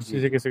 लेडी सूट जी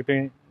जिसे जी। कह सकते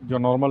हैं, जो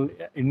नॉर्मल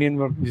इंडियन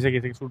वर्क जिसे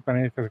कहते हैं सूट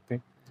पहने कर सकते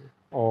हैं।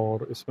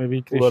 और इसमें भी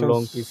पूरा क्रिएशंस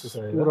लॉन्ग पीसेस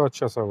आएगा। पूरा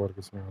अच्छा सा वर्क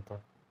इसमें आता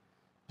है।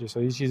 जी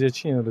सर, ये चीज़ें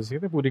अच्छी हैं, जैसे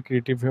कहते हैं पूरी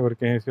क्रिएटिव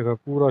वर्क है इसके साथ,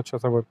 पूरा अच्छा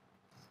सा वर्क।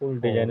 फुल और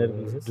डिजाइनर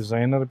पीसेस।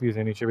 डिज़ाइनर पीस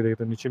है, नीचे भी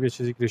देखते हैं, नीचे भी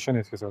अच्छी सी क्रिएशन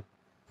है इसके साथ।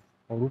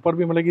 और ऊपर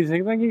भी मतलब कि जैसे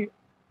कहते हैं कि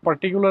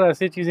पर्टिकुलर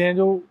ऐसी चीज़ें हैं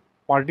जो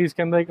पार्टीज़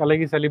के अंदर एक अलग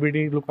ही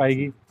सेलिब्रिटी लुक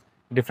आएगी,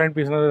 डिफरेंट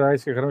पीस नजर आए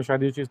इसके घर में,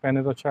 शादी चीज़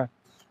पहने तो अच्छा है।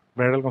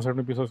 ब्राइडल कॉन्सेप्ट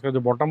में पीस है उसका, जो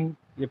बॉटम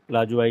ये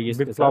प्लाजो आएगी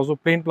विद इसके साथ। प्लाजो,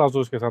 प्लेन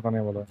प्लाजो इसके साथ आने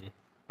वाला है। जी।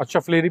 अच्छा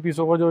फ्लेरी पीस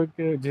होगा, जो एक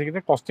जिसे कहते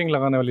हैं कॉस्टिंग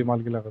लगाने वाली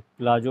माल की लागत।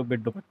 प्लाजो विद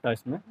दुपट्टा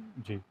इसमें।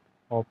 जी।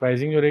 और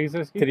प्राइसिंग जो रहेगी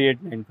सर इसकी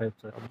 3895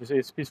 सर। अब जैसे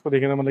इस पीस को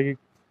देखें तो मतलब कि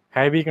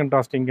हैवी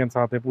कंट्रास्टिंग के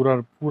साथ है, पूरा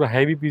पूरा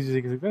हैवी पीस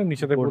जिसे कह सकते हैं,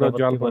 नीचे तक पूरा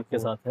जाल वर्क के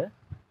साथ है।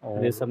 और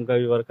रेशम का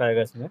भी वर्क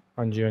आएगा इसमें।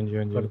 हाँ जी हाँ जी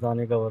हाँ जी,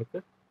 करदाने का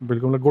वर्क।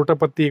 बिल्कुल मतलब गोटा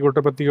पत्ती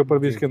के ऊपर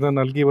भी जी, इसके अंदर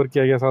नल की वर्क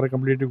किया गया, सारा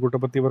कंप्लीट गोटा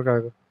पत्ती वर्क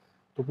आएगा।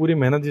 तो पूरी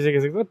मेहनत जिसे कह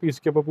सकते हैं, पीस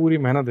के ऊपर पूरी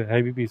मेहनत है,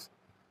 हैवी पीस।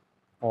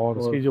 और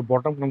इसकी जो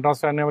बॉटम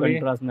कंट्रास्ट आने वाली है,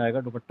 कंट्रास्ट में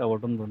आएगा दुपट्टा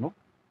बॉटम दोनों।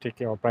 ठीक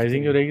है। और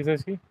प्राइसिंग जो रहेगी सर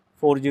इसकी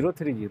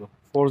 4030।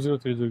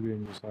 4030 की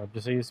रेंज से। आप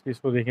जैसे इस पीस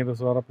को देखें तो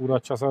सारा पूरा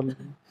अच्छा सा,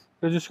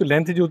 तो जो इसकी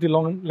लेंथ जो होती है,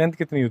 लॉन्ग लेंथ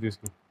कितनी होती है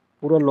इसकी?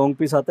 पूरा लॉन्ग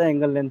पीस आता है,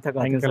 एंगल लेंथ तक आते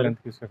हैं एंकल सर। लेंथ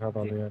की इसके साथ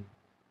आने वाली,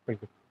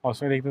 बिल्कुल। और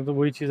उसमें देखते हैं तो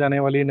वही चीज़ आने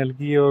वाली है, नल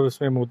की, और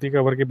उसमें मोती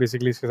का वर्क है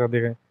बेसिकली इसके साथ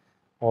देखा है।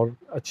 और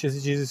अच्छी सी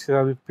चीज़ इसके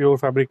साथ प्योर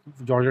फैब्रिक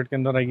जॉर्जेट के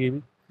अंदर आएगी,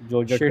 भी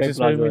जॉर्जेट शेड्स का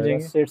इसमें भी प्लाजो मिल आएगा,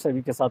 जाएंगे सेट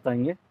सभी के साथ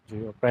आएंगे।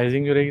 जी। और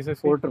प्राइसिंग जो रहेगी सर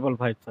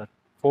 4555 सर।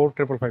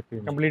 4555 की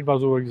कंप्लीट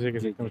बाजू वर्क जिसे कह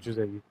जी, सकते हैं, चीज़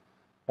आएगी।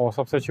 और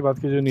सबसे अच्छी बात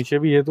की जो नीचे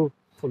भी है, तो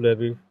फुल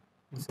हैवी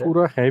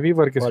पूरा हैवी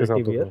वर्क इसके क्वालिटी साथ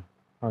होता वियर। है।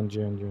 हाँ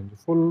जी हाँ जी हाँ जी,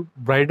 फुल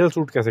ब्राइडल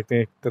सूट कह सकते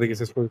हैं एक तरीके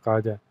से इसको कहा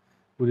जाए।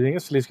 पूरी देंगे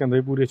स्लीव्स के अंदर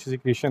भी पूरी अच्छी सी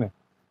क्रिएशन है,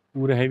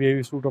 पूरे हैवी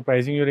हैवी सूट। और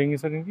प्राइसिंग जो रहेंगी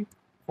सर इनकी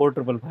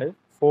 4555।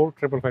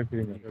 4555 की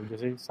रेंज।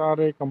 जैसे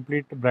सारे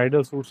कंप्लीट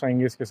ब्राइडल सूट्स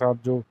आएंगे इसके साथ,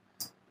 जो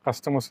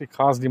कस्टमर्स की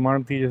खास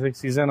डिमांड थी। जैसे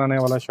सीज़न आने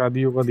वाला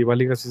शादियों का,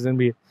 दिवाली का सीज़न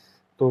भी है,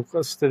 तो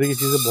इस तरह की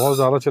चीज़ें बहुत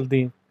ज़्यादा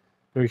चलती हैं,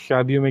 क्योंकि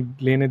शादियों में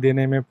लेने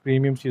देने में,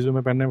 प्रीमियम चीज़ों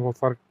में पहनने में बहुत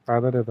फ़र्क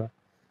फ़ायदा रहता है।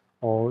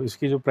 और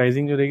इसकी जो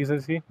प्राइसिंग जो रहेगी सर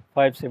इसकी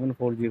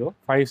 5740।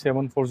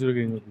 5740 की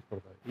रेंज में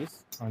पड़ता है।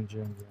 हाँ जी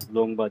हाँ जी,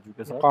 लॉन्ग बाजू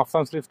के साथ।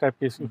 काफ्तान स्लीव टाइप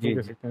के इसको जी,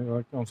 कह जी। सकते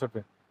हैं कॉन्सेप्ट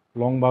है।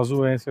 लॉन्ग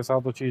बाजू है इसके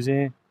साथ, वो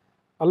चीज़ें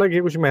अलग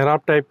है, कुछ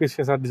मेहराब टाइप के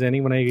इसके साथ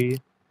डिज़ाइनिंग बनाई गई है।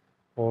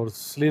 और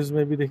स्लीव्स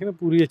में भी देखिए ना,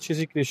 पूरी अच्छी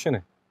सी क्रिएशन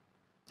है,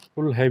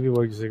 फुल हैवी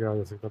वर्क जिसे कहा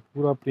जा सकता है,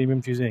 पूरा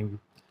प्रीमियम चीज़ें आएंगी।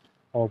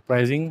 और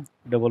प्राइसिंग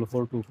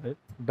 4425।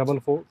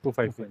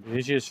 4425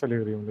 ये चीज़ अच्छा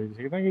लग रही है, मतलब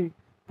जैसे कहते हैं कि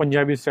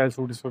पंजाबी स्टाइल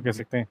सूट इसको कह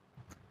सकते हैं,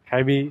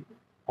 हैवी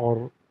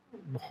और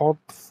बहुत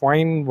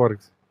फाइन वर्क,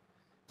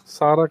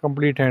 सारा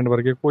कंप्लीट हैंड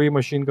वर्क है, कोई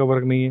मशीन का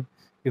वर्क नहीं है।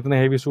 इतने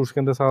हैवी सूट्स के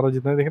अंदर सारा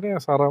जितना देख रहे हैं,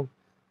 सारा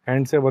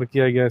हैंड से वर्क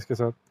किया गया है इसके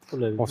साथ।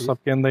 फुल हैवी और पीस।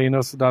 सबके अंदर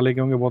इनर्स डाले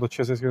गए होंगे बहुत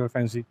अच्छे से इसके साथ,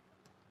 फैंसी।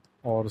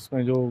 और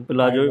इसमें जो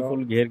प्लाजो भी आएगा-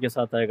 फुल घेर के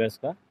साथ आएगा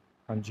इसका।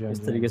 हाँ जी हाँ इस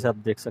जी, तरीके से आप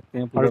देख सकते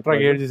हैं पूरा अल्ट्रा प्लाजो।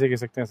 गेयर जिसे कह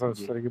सकते हैं सर,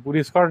 जी। इस तरह की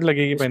पूरी स्कर्ट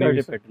लगेगी पहने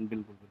इसका हुई। पैटर्न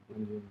बिल्कुल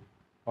बिल्कुल।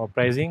 और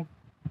प्राइसिंग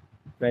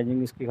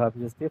प्राइसिंग इसकी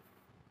काफ़ी सस्ती है,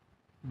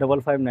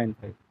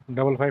 5595।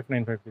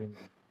 5595 की रेंज।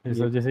 ये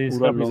सर जैसे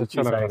पूरा इसका पीस long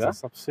अच्छा piece लग रहा आएगा। है,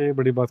 सबसे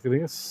बड़ी बात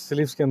करेंगे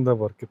स्लीव्स के अंदर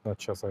वर्क कितना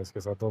अच्छा सा है इसके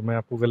साथ। और मैं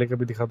आपको गले का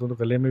भी दिखाता हूँ,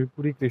 तो गले में भी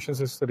पूरी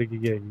क्रिएशन इस तरीके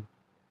की आएगी,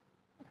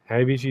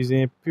 हैवी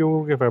चीज़ें,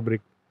 प्योर के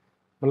फैब्रिक।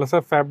 मतलब सर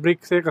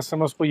फैब्रिक से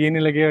कस्टमर्स को ये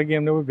नहीं लगेगा कि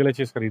हमने कोई गलत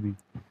चीज़ खरीदी।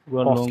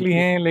 पूरा long कॉस्टली piece।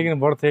 हैं लेकिन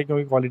वर्थ है,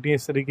 क्योंकि क्वालिटी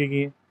इस तरीके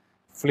की है।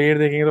 फ्लेयर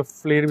देखेंगे तो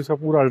फ्लेयर भी इसका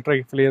पूरा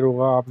अल्ट्रा फ्लेयर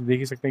होगा, आप देख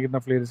ही सकते हैं कितना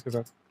फ्लेयर इसके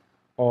साथ।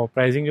 और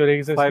प्राइसिंग जो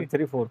रहेगी सर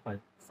 5345।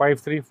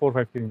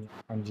 5345 की रेंज।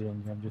 हाँ जी हाँ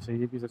जी, हाँ जैसे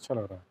ये पीस अच्छा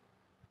लग रहा है,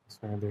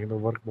 इसमें देखें तो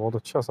वर्क बहुत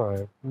अच्छा सा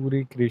है,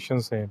 पूरी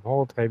क्रिएशंस हैं,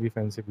 बहुत हैवी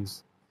फैंसी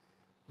पीस।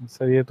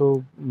 सर ये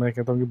तो मैं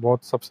कहता हूँ कि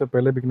बहुत सबसे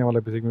पहले बिकने वाला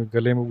पीस है, क्योंकि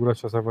गले में पूरा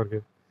अच्छा सा वर्क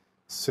है।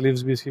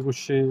 स्लीव्स भी इसकी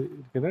कुछ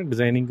कहते हैं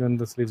डिज़ाइनिंग के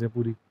अंदर स्लीव्स है,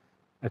 पूरी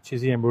अच्छी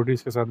सी एम्ब्रॉयडरी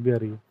इसके साथ भी आ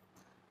रही है।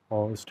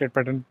 और स्ट्रेट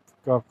पैटर्न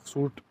का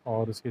सूट,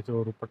 और इसके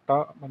जो दुपट्टा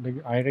मतलब कि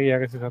आएगा ही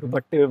आएगा इसके साथ में।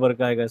 दुपट्टे में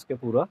वर्क आएगा इसके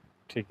पूरा।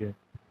 ठीक है।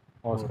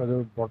 और इसका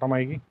जो बॉटम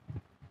आएगी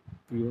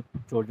प्योर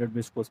जॉर्जेट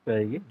विस्कोस पे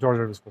आएगी।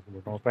 जॉर्जेट इसको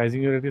बॉटम। और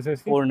प्राइसिंग जो रहती है सर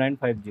इसकी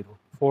 4950।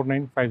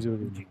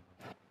 4950 जी।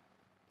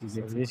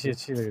 सर ये चीज़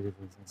अच्छी लग रही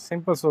है,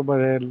 सिंपल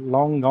सोबर है,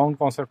 लॉन्ग गाउन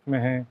कॉन्सेप्ट में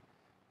है।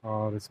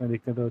 और इसमें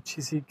देखते हैं तो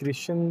अच्छी सी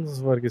क्रिश्चियंस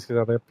वर्क इसके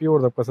साथ है,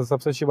 प्योर दबका। सर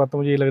सबसे अच्छी बात तो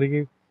मुझे ये लग रही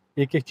है कि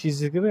एक एक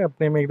चीज़ ना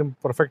अपने में एकदम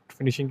परफेक्ट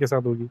फिनिशिंग के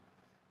साथ होगी।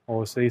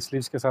 और सही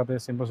स्लीव्स के साथ है,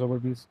 सिंपल सोबर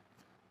पीस।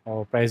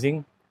 और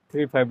प्राइसिंग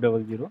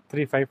 3500।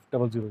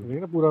 3500। देखिए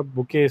ना पूरा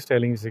बुके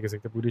स्टाइलिंग जिसे कह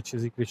सकते हैं, पूरी अच्छी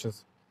सी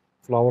क्रिशंस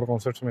फ्लावर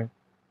कॉन्सेप्ट्स में।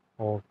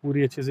 और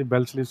पूरी अच्छी सी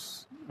बेल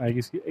स्लीव्स आएगी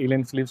इसकी, ए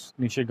लाइन स्लीव्स,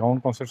 नीचे गाउन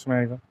कॉन्सेप्ट्स में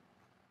आएगा।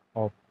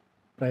 और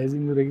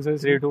प्राइसिंग जो रहेगी सर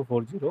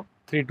 3240।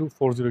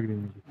 3240 की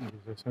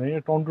रेंज। इसमें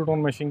टोन टू टोन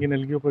मैचिंग की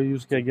नलकियों का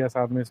यूज़ किया गया,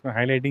 साथ में इसमें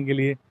हाईलाइटिंग के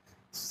लिए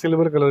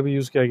सिल्वर कलर भी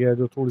यूज़ किया गया है,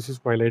 जो थोड़ी सी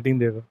इसको हाईलाइटिंग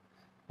देगा।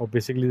 और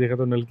बेसिकली देखा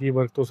तो नलकी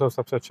वर्क तो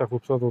सबसे अच्छा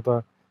खूबसूरत होता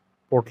है।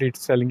 पोर्टली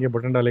स्टाइलिंग के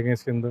बटन डाले गए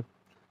इसके अंदर।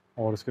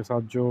 और इसके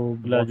साथ जो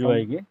प्लाजो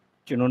आएगी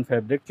चिनोन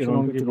फैब्रिक,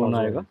 चिनोन पे चिनोन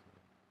आएगा।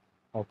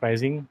 और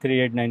प्राइसिंग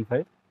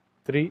 3895।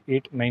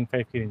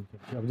 3895 की रेंज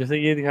है। अब जैसे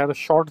ये दिखाया था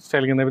शॉर्ट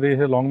स्टाइल के अंदर,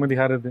 जैसे लॉन्ग में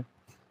दिखा रहे थे,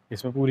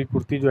 इसमें पूरी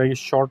कुर्ती जो आएगी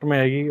शॉर्ट में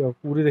आएगी। और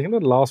पूरी देखें ना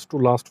लास्ट टू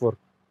लास्ट वर्क,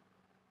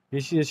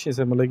 ये चीज़ अच्छी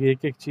है, मतलब कि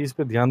एक एक चीज़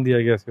पे ध्यान दिया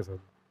गया इसके साथ।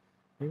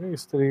 ठीक है,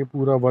 इस तरह की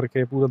पूरा वर्क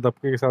है, पूरा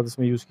दबके के साथ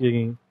इसमें यूज़ किए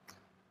गई।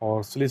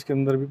 और स्लीव्स के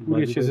अंदर भी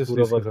पूरी अच्छे से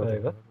पूरा स्लीव्स के वर्क साथ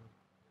आएगा।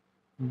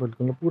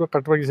 बिल्कुल पूरा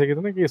कट वर्क जिसे कहते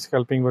हैं ना, कि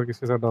स्कैल्पिंग वर्क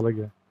इसके साथ डाला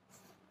गया।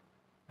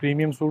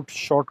 Premium suit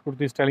short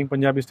kurti styling,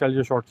 Punjabi style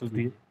जो शॉर्ट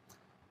चलती है।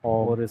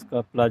 और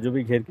इसका प्लाजो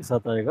भी घेर के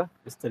साथ आएगा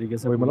इस तरीके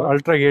से, मतलब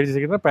अल्ट्रा घेर जिसे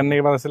कहते हैं, पहनने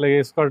के बाद ऐसे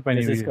लगे स्कर्ट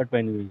पहनी हुई है, स्कर्ट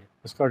पहनी हुई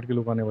है। स्कर्ट की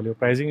लुक आने वाली है।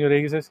 प्राइसिंग जो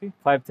रहेगी सर इसकी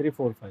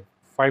 5345।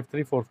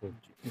 5344।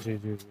 जी जी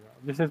जी।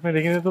 जैसे इसमें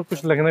देखेंगे तो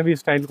कुछ लखनवी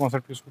स्टाइल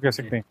कॉन्सेप्ट इसको कह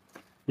सकते हैं,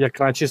 या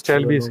कराची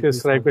स्टाइल भी इसके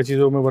स्ट्राइप की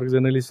चीज़ों में वर्क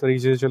जनरली इस तरह की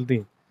चीज़ें चलती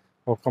हैं।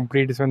 और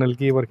कंप्लीट इसमें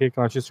नलकी वर्क है,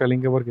 कराची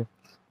स्टाइलिंग का वर्क है।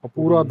 और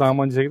पूरा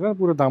दामन जैसे कहते हैं,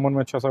 पूरे दामन में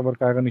अच्छा सा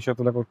वर्क आएगा नीचे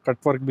तक, और कट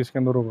वर्क भी इसके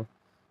अंदर होगा।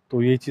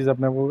 तो ये चीज़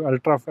अपने को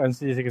अल्ट्रा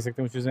फैंसी जैसे कह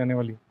सकते हैं वो चीज़ें आने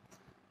वाली।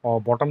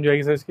 और बॉटम जो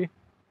आएगी सर इसकी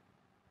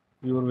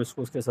प्योर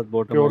विस्कोस के साथ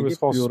बॉटम प्योर आएगी,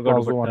 विस्कोस प्योर का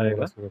प्लाजो दुपट्टा आने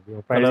आएगा।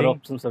 वाला। कलर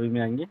ऑप्शन सभी में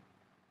आएंगे।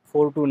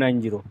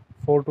 4290।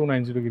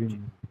 4290 की रेंज।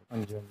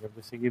 हाँ जी हाँ जी।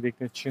 जैसे कि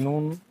देखते हैं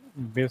चिनोन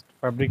बेस्ड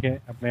फैब्रिक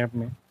है अपने आप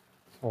में।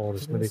 और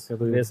इसमें देखते हैं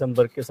तो रेशम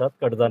वर्क के साथ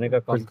कटदाने का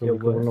काम किया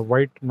हुआ है।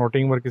 वाइट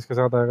नोटिंग वर्क इसके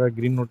साथ आएगा,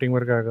 ग्रीन नोटिंग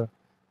वर्क आएगा,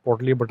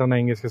 पोटली बटन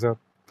आएंगे इसके साथ।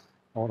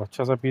 और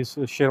अच्छा सा पीस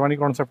शेरवानी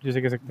कॉन्सेप्ट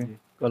जिसे कह सकते हैं।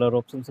 कलर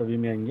ऑप्शन सभी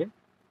में आएंगे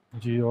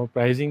जी। और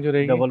प्राइसिंग जो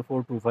रहेगी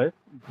 4425।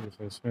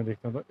 इसमें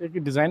देखते हैं तो एक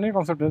डिज़ाइनर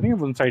कॉन्सेप्ट रहती है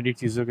वन साइडेड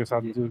चीज़ों के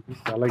साथ जो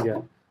डाला गया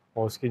है।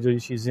 और उसकी जो ये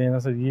चीज़ें हैं ना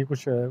सर, ये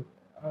कुछ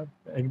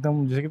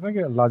एकदम जैसे कहते हैं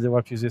कि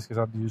लाजवाब चीज़ें इसके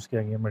साथ यूज़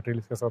किया गया है, मटेरियल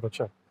इसके साथ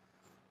अच्छा।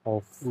 और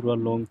पूरा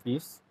long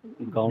piece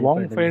gown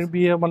long pant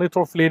भी है, मतलब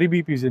थोड़ा फ्लेरी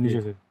भी पीस है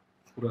नीचे से,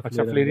 पूरा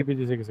अच्छा फ्लेरी पीस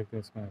जिसे कह सकते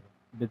हैं इसमें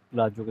आएगा। विद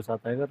प्लाजो के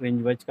साथ आएगा।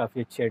 रेंज वाइज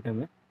काफ़ी अच्छी आइटम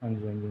है। हाँ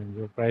जी हाँ जी हाँ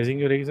जी। प्राइसिंग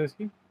जो रहेगी सर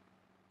इसकी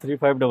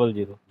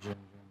 3500।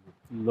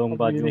 लॉन्ग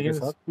बाजू के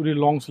साथ पूरी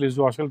लॉन्ग स्लीव्स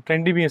जो आजकल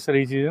ट्रेंडी भी है सर,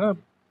 ये चीज़ है ना,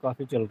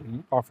 काफ़ी चल रही है,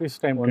 काफ़ी इस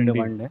टाइम ऑन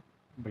डिमांड है।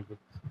 बिल्कुल।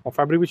 और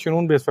फैब्रिक भी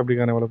चिनोन बेस्ड फैब्रिक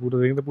आने वाला, पूरा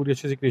देखेंगे तो पूरी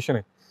अच्छी सी क्रिएशन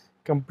है,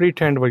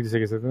 कंप्लीट हैंड वर्क जिसे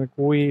कह सकते हैं,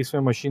 कोई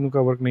इसमें मशीन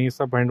का वर्क नहीं है,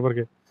 सब हैंड वर्क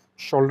है।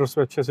 शोल्डर्स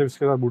पे अच्छे से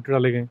इसके साथ बूटे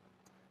डाले गए,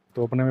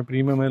 तो अपने में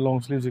प्रीमियम है,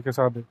 लॉन्ग स्लीव्स के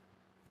साथ है।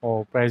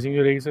 और प्राइसिंग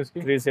जो रहेगी सर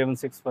इसकी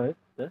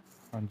 3765।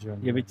 हाँ जी हाँ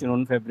जी। ये भी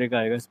चिनोन फैब्रिक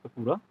आएगा इस पर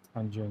पूरा।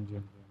 हाँ जी हाँ जी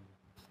हाँ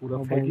जी।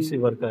 पूरा फैंसी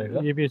वर्क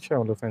आएगा। ये भी अच्छा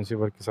है, मतलब फैंसी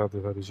वर्क के साथ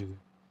है सारी चीज़ें।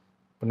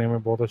 अपने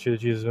में बहुत अच्छी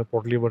चीज़ है,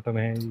 पोटली बटन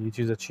है, ये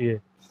चीज़ अच्छी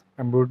है,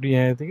 एम्ब्रॉयडरी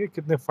है, ठीक है,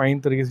 कितने फाइन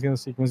तरीके से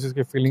सीक्वेंसेस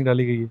की फीलिंग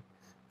डाली गई है।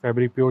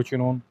 Fabric pure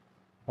chinon.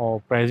 और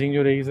प्राइसिंग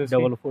जो रहेगी सर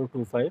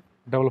 4425।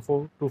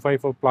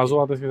 4425। और प्लाजो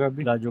आता है इसके साथ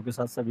भी, प्लाजो के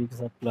साथ सभी के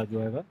साथ प्लाजो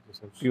आएगा।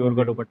 प्योर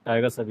का दुपट्टा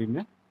आएगा सभी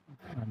में।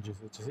 हाँ जी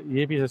सर। जैसे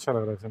ये पीस अच्छा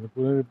लग रहा है, इसमें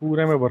पूरे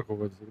पूरे में वर्क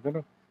होगा, जैसे कहते हैं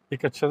ना,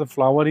 एक अच्छा सा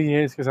फ्लावर ही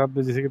है इसके साथ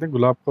में, जैसे कहते हैं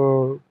गुलाब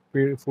का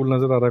पेड़ फूल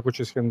नज़र आ रहा है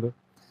कुछ इसके अंदर,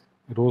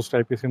 रोज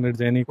टाइप के इसके अंदर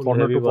डिजाइन,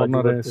 कॉर्नर टू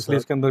कॉर्नर है।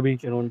 स्लीव्स के अंदर भी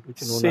चिनोन टू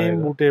चिनोन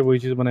सेम बूटे वही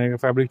चीज़ बनाएगा,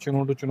 फैब्रिक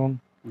चिनोन टू चिनोन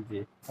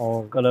जी।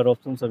 और कलर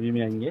ऑप्शन सभी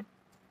में आएंगे।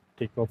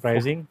 ठीक है।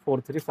 प्राइसिंग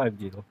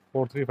 4350।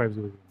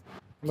 4350।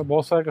 मतलब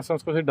बहुत सारे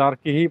कस्टमर्स को डार्क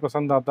ही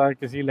पसंद आता है,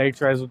 किसी लाइट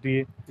चॉइस होती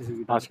है।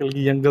 आजकल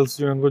की यंग गर्ल्स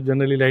जो है उनको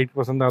जनरली लाइट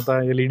पसंद आता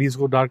है, या लेडीज़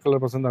को डार्क कलर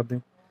पसंद आते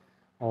हैं।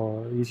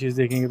 और ये चीज़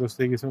देखेंगे तो उस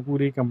तरीके से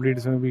पूरी कंप्लीट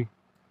इसमें भी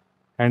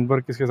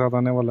हैंडवर्क किसके साथ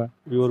आने वाला है,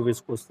 प्योर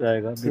विस्कोस से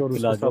आएगा,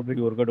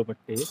 प्योर का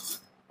दुपट्टे।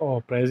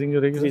 और प्राइसिंग जो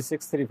रहेगी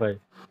 3635।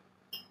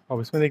 अब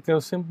इसमें देखते हैं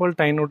सिंपल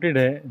टाई नोटेड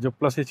है, जो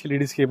प्लस एच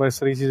लेडीज़ के पास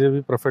सारी चीज़ें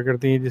भी प्रेफर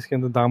करती हैं, जिसके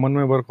अंदर दामन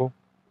में वर्क हो।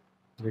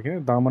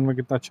 देखें दामन में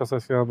कितना अच्छा सा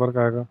इसका वर्क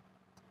आएगा।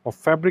 और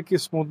फैब्रिक की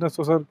स्मूथनेस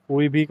तो सर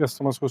कोई भी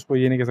कस्टमर्स को उसको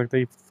ये नहीं कह सकता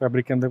कि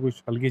फैब्रिक के अंदर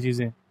कुछ हल्की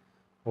चीज़ें हैं।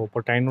 और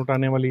ऊपर टाई नोट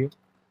आने वाली है,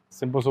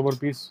 सिंपल सोबर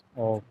पीस।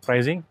 और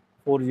प्राइसिंग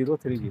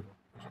 4030।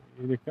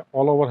 ये देखते हैं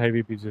ऑल ओवर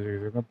हैवी पीस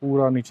जैसे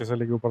पूरा नीचे से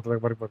लेके ऊपर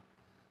तक वर्क पर।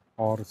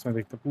 और इसमें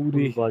देखते हैं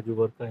पूरी बाजू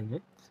वर्क आएंगे,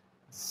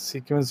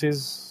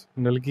 सीक्वेंसेस,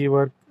 नलकी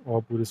वर्क,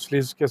 और पूरी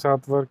स्लीव्स के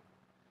साथ वर्क,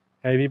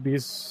 हैवी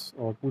पीस।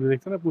 और पूरे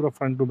देखते हैं ना पूरा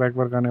फ्रंट टू बैक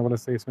वर्क आने वाला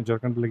से, इसमें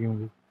जरकन लगी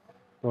होंगी,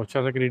 तो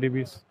अच्छा सा क्रिएटिव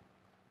पीस।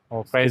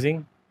 और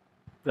प्राइसिंग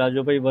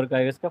प्लाजो पे वर्क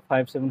आएगा इसका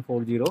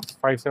 5740।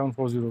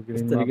 5740 की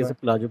इस तरीके से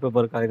प्लाजो पे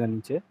वर्क आएगा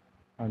नीचे।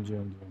 हाँ जी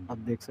हाँ जी। आप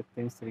देख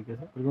सकते हैं इस तरीके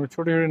से छोटे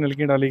छोटे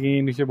नलकियाँ डाली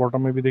गई नीचे,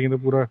 बॉटम में भी देखें तो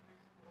पूरा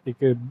एक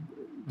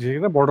जैसे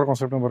ना बॉर्डर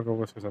कॉन्सेप्ट में वर्क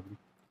होगा इसके साथ भी।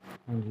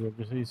 हाँ जी। अब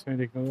जैसे इसमें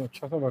देखना तो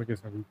अच्छा सा वर्क है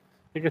इसमें भी,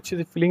 एक अच्छी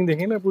सी फीलिंग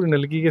देखें ना पूरी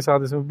नलकी के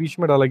साथ। इसमें बीच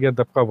में डाला गया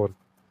दबका वर्क,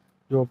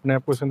 जो अपने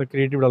आप को इसके अंदर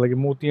क्रिएटिव डाला गया,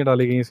 मोतियाँ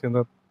डाली गई इसके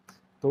अंदर,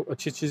 तो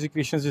अच्छी चीज़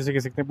क्रिश्चियन जैसे कह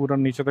सकते हैं, पूरा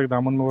नीचे तक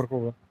दामन में वर्क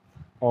होगा।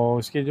 और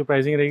इसकी जो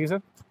प्राइसिंग रहेगी सर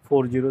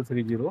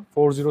 4030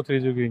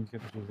 4030 की रेंज है।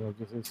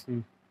 जैसे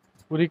इसकी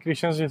पूरी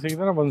क्रिश्चियन जैसे कि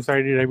ना one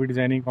side heavy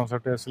designing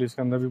concept है, स्लीव्स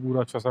के अंदर भी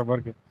पूरा अच्छा सा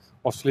वर्क है।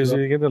 और स्लीव्स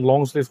देखिए तो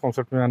लॉन्ग स्लीव्स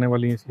कॉन्सेप्ट में आने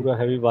वाली है इसकी। पूरा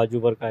हैवी बाजू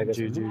वर्क आएगा।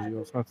 जी जी जी,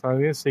 उसमें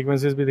सारे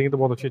सीक्वेंसेस भी देखिए तो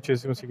बहुत अच्छे अच्छे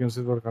इसमें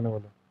सीक्वेंसेस वर्क आने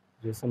वाला है।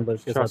 रेशम वर्क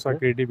के अच्छा साथ सा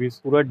क्रिएटिव पीस,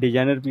 पूरा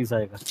डिजाइनर पीस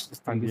आएगा।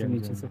 इस हाँ जी, तरीके से हाँ जी,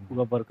 नीचे हाँ से जी।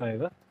 पूरा वर्क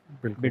आएगा।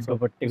 बिल्कुल बिग सर।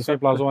 दुपट्टे के इसमें साथ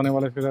प्लाजो आने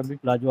वाला है इसके साथ भी।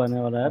 प्लाजो आने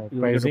वाला है। और प्योर के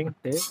प्राइसिंग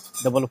दुपट्टे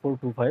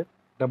 4425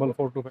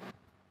 4425।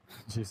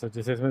 जी सर,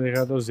 जैसे इसमें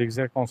देखा तो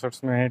जिगजैग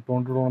कॉन्सेप्ट्स में है,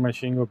 टोन टू टोन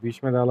मैचिंग, और बीच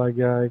में डाला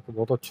गया एक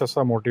बहुत अच्छा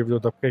सा मोटिव जो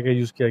दबके का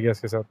यूज़ किया गया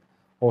इसके साथ।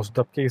 और उस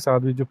दबके के साथ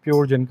भी जो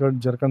प्योर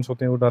जरकन्स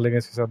होते हैं वो डाले गए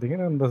इसके साथ। देखिए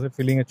ना अंदर से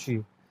फीलिंग अच्छी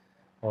है।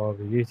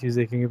 और ये चीज़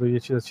देखेंगे तो ये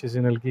चीज़ अच्छी सी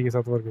नलकी के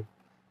साथ वर्क है।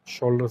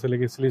 शोल्डर से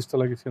लेके स्लीव्स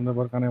तक इसके अंदर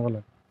वर्क आने वाला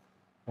है।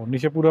 और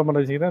नीचे पूरा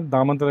मतलब चाहिए ना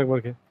दामन तक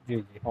वर्क है। जी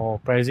जी। और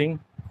प्राइसिंग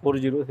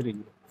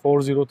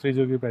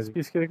 4030 की प्राइसिंग।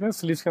 इसके देखना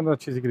स्लीव्स के अंदर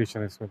अच्छी सी क्रिएशन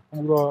है, इसमें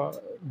पूरा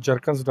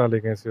जरकन्स डाले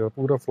गए इसके,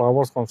 पूरा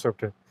फ्लावर्स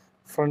कॉन्सेप्ट है,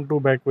 फ्रंट टू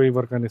बैक वही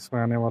वर्क है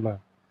इसमें आने वाला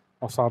है।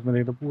 और साथ में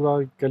देखते पूरा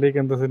गले के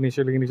अंदर से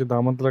नीचे लेके नीचे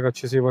दामन तक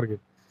अच्छे से वर्क है।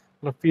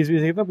 मतलब पीस भी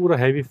देखते पूरा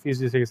हैवी पीस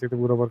जैसे कह सकते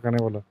पूरा वर्क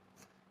आने वाला।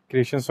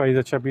 क्रिएशन साइज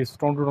अच्छा piece,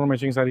 tone to tone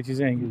matching सारी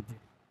चीज़ें आएंगी।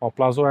 और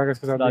प्लाजो आएगा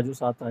इसके साथ, प्लाजो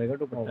साथ आएगा।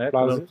 दुपट्टा है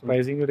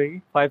प्राइसिंग रहेगी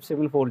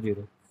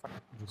 5740।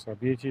 जी सर,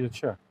 ये चीज़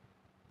अच्छा है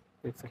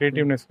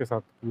क्रिएटिवनेस के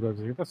साथ पूरा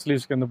देखिए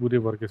स्लीव्स के अंदर पूरे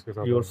वर्क इसके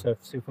साथ। प्योर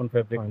शिफॉन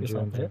फैब्रिक के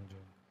साथ है।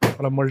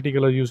 मतलब मल्टी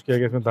कलर यूज़ किया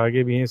गया, इसमें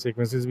धागे भी हैं,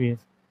 सीक्वेंसेस भी हैं।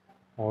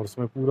 और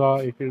उसमें पूरा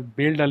एक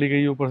बेल्ट डाली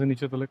गई है ऊपर से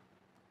नीचे तक,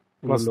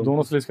 प्लस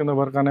दोनों स्लीव्स के अंदर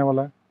वर्क आने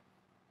वाला है।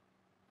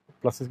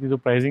 प्लस इसकी जो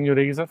प्राइसिंग जो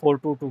रहेगी सर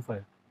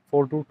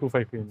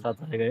 4225 की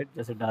साथ आएगा एक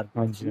जैसे डार्क।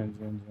 हाँ जी हाँ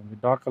जी हाँ जी हाँ जी,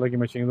 डार्क कलर की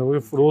मैचिंग है। वो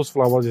रोज़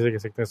फ्लावर जैसे कह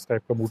सकते हैं, इस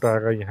टाइप का बूटा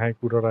आएगा, यहाँ एक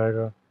पूरा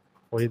आएगा।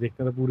 और ये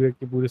देखते हैं तो पूरे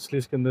की पूरी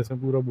स्लीव्स के अंदर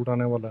इसमें पूरा बूटा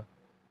आने वाला है।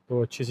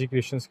 तो अच्छी सी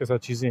क्रिएशंस के साथ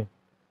चीज़ें,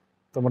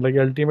 तो मतलब कि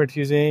अल्टीमेट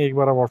चीज़ें हैं। एक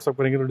बार आप व्हाट्सअप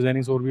करेंगे तो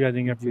डिजाइनिंग्स और भी आ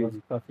जाएंगे आपके पास।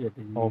 काफ़ी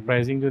अच्छी। और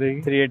प्राइसिंग जो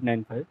रहेगी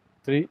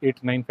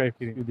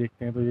 3895 की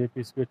देखते हैं तो ये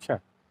पीस भी अच्छा है।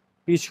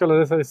 पीच कलर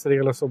है सर, इस तरह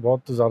कलर तो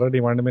बहुत ज़्यादा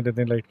डिमांड में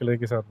रहते हैं लाइट कलर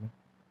के साथ में।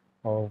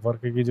 और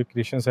वर्क की जो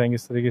क्रिएशंस आएंगे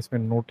इस तरह के, इसमें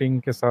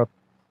नोटिंग के साथ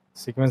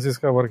सीक्वेंसेस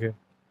का वर्क है।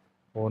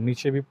 और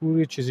नीचे भी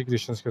पूरी अच्छी सी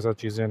क्रिएशंस के साथ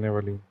चीज़ें आने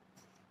वाली,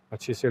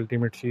 अच्छी सी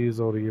अल्टीमेट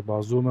चीज़। और ये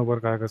बाजू में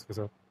वर्क आएगा इसके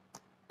साथ,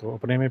 तो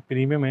अपने में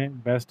प्रीमियम है,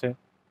 बेस्ट है।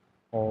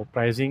 और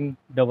प्राइसिंग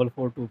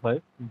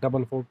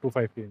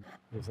 4425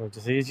 की सर।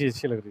 जैसे ये चीज़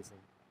अच्छी लग रही है सर,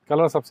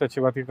 कलर सबसे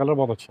अच्छी बात है, कलर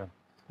बहुत अच्छा है।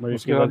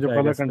 उसके बाद जो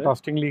कलर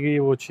कंट्रास्टिंग ली गई है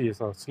वो अच्छी है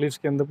सर। स्लीव्स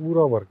के अंदर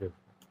पूरा वर्क है,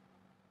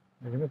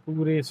 लेकिन ना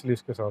पूरे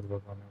स्लीव्स के साथ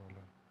वर्क आने वाला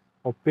है।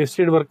 और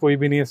पेस्टेड वर्क कोई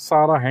भी नहीं है,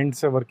 सारा हैंड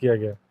से वर्क किया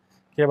गया है।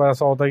 क्या बात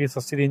ऐसा होता है कि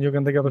सस्ती रेंजों के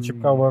अंदर क्या तो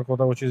चिपका वर्क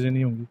होता है, वो चीज़ें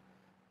नहीं होंगी।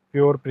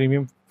 प्योर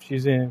प्रीमियम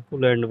चीज़ें हैं,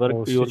 full hand work,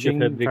 pure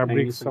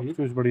fabric सब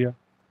कुछ बढ़िया।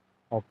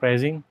 और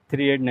प्राइसिंग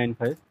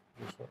 3895।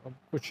 अब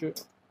कुछ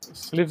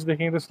स्लीव्स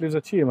देखेंगे तो स्लीव्स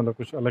अच्छी है, मतलब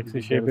कुछ अलग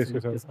सी शेप है इसके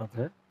साथ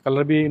है।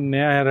 कलर भी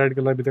नया है, रेड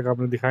कलर अभी तक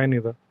आपने दिखाया नहीं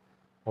था।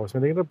 और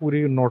इसमें देखिए तो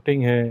पूरी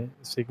नोटिंग है,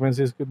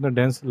 सीक्वेंसेस कितने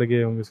डेंस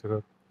लगे होंगे इसके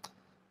साथ।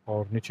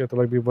 और नीचे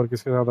तलक भी वर्क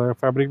इसके साथ आएगा।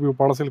 फैब्रिक भी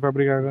उपाड़ा सिल्क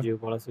फैब्रिक आएगा जी,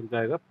 उपाड़ा सिल्क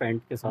आएगा,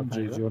 पैंट के साथ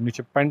जी जी। और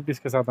नीचे पैंट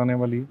इसके साथ आने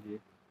वाली है।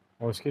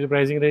 और इसकी जो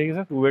प्राइसिंग रहेगी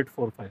सर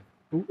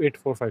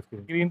 2845 की।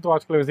 ग्रीन तो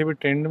आजकल वैसे भी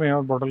ट्रेंड में है,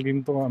 और बॉटल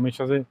ग्रीन तो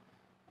हमेशा से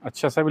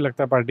अच्छा सा भी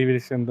लगता है पार्टी वेयर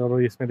के अंदर।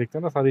 और इसमें देखते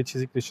हैं ना सारी अच्छी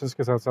सी क्रिश्चियंस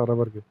के साथ सारा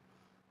वर्क है।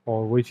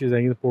 और वही चीज़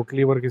आएंगी,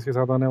 पोटली वर्क इसके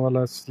साथ आने वाला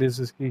है। स्लीव्स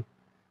इसकी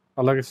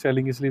अलग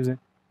स्टाइलिंग की स्लीव्स हैं।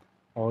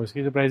 और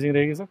इसकी जो प्राइसिंग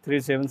रहेगी सर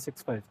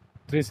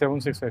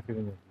 3765 की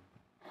रहेगी।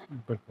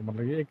 बिल्कुल,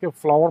 मतलब ये एक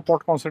फ्लावर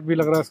पॉट कॉन्सेप्ट भी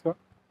लग रहा है इसका।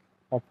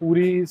 और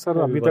पूरी सर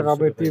अभी तक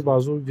आप इतनी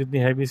बाजू जितनी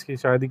हैवी इसकी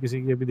शायद ही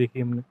किसी की अभी देखी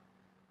हमने।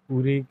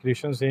 पूरी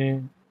क्रिएशंस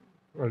हैं,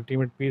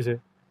 अल्टीमेट पीस है।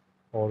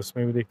 और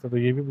इसमें भी देखते तो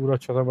ये भी पूरा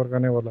अच्छा सा वर्क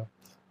आने वाला।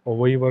 और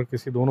वही वर्क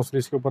इसकी दोनों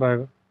स्लीव्स के ऊपर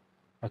आएगा।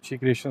 अच्छी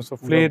क्रिएशंस और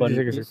फ्लेयर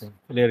जिसे कह सकते हैं,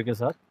 फ्लेयर के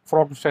साथ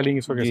फ्रॉक स्टाइलिंग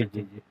इसको कह सकते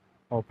हैं।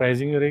 और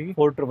प्राइसिंग रहेगी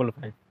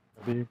 4555।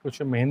 अभी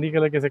कुछ मेहंदी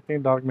कलर कह सकते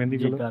हैं, डार्क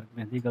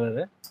मेहंदी कलर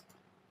है।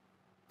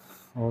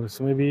 और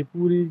इसमें भी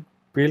पूरी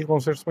पेल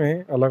कॉन्सेप्ट्स में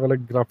है, अलग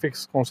अलग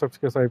ग्राफिक्स कॉन्सेप्ट्स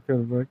के टाइप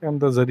के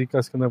अंदर जरी का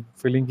इसके अंदर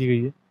फिलिंग की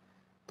गई है।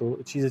 तो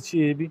चीज़ अच्छी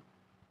है ये भी।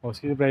 और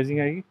इसकी प्राइसिंग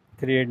आएगी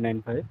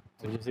 3895।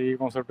 तो जैसे ये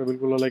कॉन्सेप्ट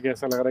बिल्कुल अलग है,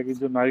 ऐसा लग रहा है कि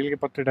जो नारियल के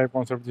पत्ते टाइप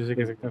कॉन्सेप्ट जैसे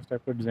कह सकते हैं, उस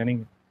टाइप का डिजाइनिंग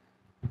है।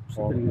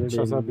 और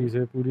अच्छा सा पीस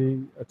है, पूरी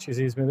अच्छी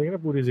सी इसमें देखें ना,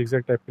 पूरी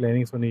जिगजैग टाइप की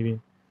लाइनिंग्स बनी हुई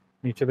है,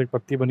 नीचे तक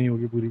पत्ती बनी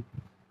होगी पूरी।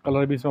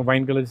 कलर भी इसमें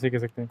वाइन कलर जैसे कह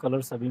सकते हैं,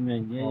 कलर सभी में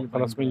आएंगे,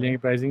 कलर्स मिल जाएंगे।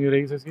 प्राइसिंग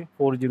रहेगी सर इसकी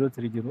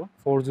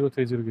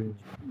 4030 की।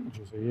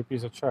 जैसे ये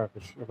पीस अच्छा है,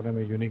 कुछ अपने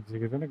में यूनिक जैसे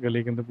कहते हैं ना,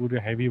 गले के अंदर पूरे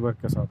हैवी वर्क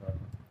के साथ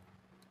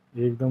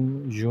आएगा।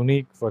 एकदम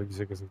यूनिक वर्क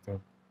जिसे कह सकते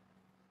हैं,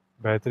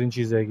 बेहतरीन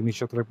चीज़ आएगी।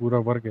 नीचे तरफ पूरा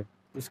वर्क है,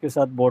 इसके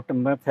साथ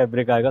बॉटम में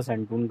फैब्रिक आएगा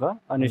सैंटून का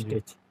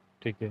अनस्टिच,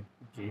 ठीक है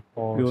जी।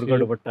 और प्योर का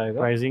दुपट्टा आएगा।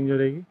 प्राइसिंग जो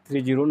रहेगी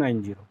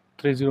 3090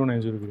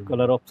 की।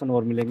 कलर ऑप्शन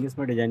और मिलेंगे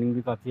इसमें, डिजाइनिंग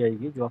भी काफ़ी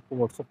आएगी जो आपको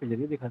व्हाट्सएप के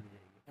जरिए दिखा दी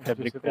जाएगी।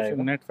 फैब्रिक पे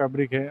आएगा, नेट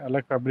फैब्रिक है,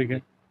 अलग फैब्रिक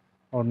है।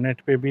 और नेट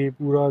पे भी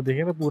पूरा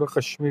देखिए ना, पूरा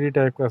कश्मीरी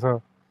टाइप का सा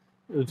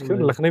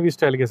लखनवी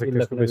स्टाइल कह सकते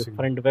हैं इसको basically.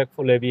 Front back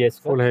full heavy है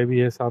इसका, फुल हैवी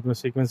है, साथ में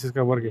सीक्वेंसेस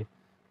का वर्क है।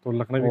 तो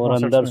लखनवी और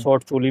अंदर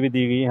शॉर्ट चोली भी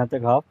दी गई है यहाँ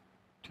तक हाफ।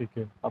 ठीक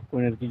है। आपको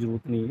इनर की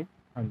ज़रूरत नहीं है।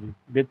 हाँ जी।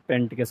 विद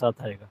पेंट के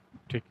साथ आएगा।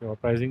 ठीक है, और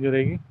प्राइसिंग जो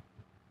रहेगी?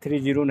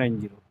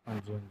 3090। हाँ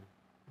जी, हाँ जी।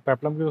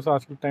 पेप्लम की तो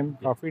आज के टाइम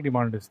काफ़ी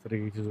डिमांड है इस तरह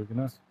की चीज़ों की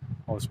ना,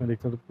 और उसमें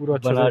देखते हैं तो पूरा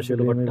अच्छे से बनारसी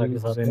गले में दुपट्टा भी के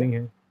साथ है। डिजाइनिंग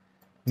है,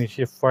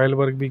 नीचे फॉयल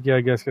वर्क भी किया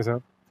गया इसके साथ,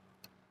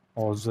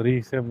 और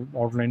जरी से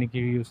आउटलाइनिंग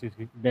की हुई उसी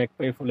की। बैक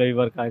पे फुल हेवी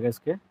वर्क आएगा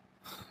इसके।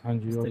 हाँ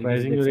जी, इस और तरीके से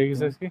प्राइसिंग देख जो रहेगी सकते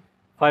सर हैं। इसकी?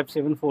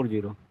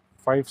 5740।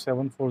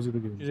 5740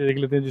 की चीज़ें देख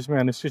लेते हैं, जिसमें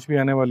अनस्टिच भी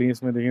आने वाली है।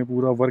 इसमें देखें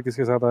पूरा वर्क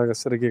इसके साथ आएगा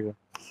इस तरीके का,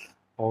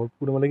 और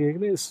पूरा मतलब कि एक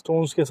ना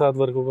स्टोन्स के साथ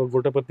वर्क होगा,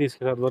 गोटा पत्ती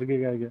इसके साथ वर्क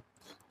किया गया,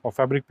 और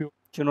फैब्रिक प्योर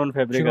चिनोन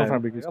फैब्रिक चिनो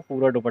फैब्रिक। आएगा,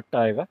 पूरा दुपट्टा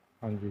आएगा।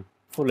 हाँ जी,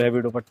 फुल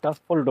हैवी दुपट्टा,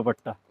 फुल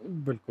दुपट्टा।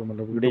 बिल्कुल, मतलब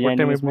दुपट्टे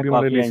डिजाइनिंग में इसमें पूरी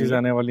मतलब काफ़ी लेसेस आएंगी।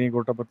 आने वाली हैं,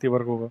 गोटा पत्ती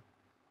वर्क होगा,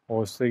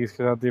 और इससे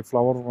इसके साथ ये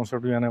फ्लावर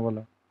कॉन्सेप्ट भी आने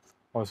वाला है।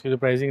 और इसकी जो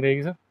प्राइसिंग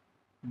रहेगी सर?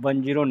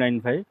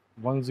 1095।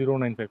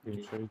 1095 की।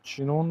 अच्छा,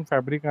 चिनोन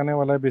फैब्रिक आने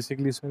वाला है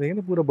बेसिकली। इसमें देखिए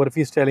ना पूरा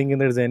बर्फी स्टाइलिंग के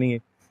अंदर डिजाइनिंग है,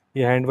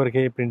 ये हैंड वर्क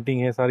है,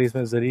 प्रिंटिंग है सारी,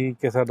 इसमें जरी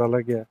के साथ डाला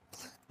गया है।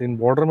 लेकिन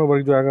बॉर्डर में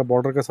वर्क जो आएगा,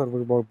 बॉर्डर का सर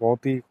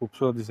बहुत ही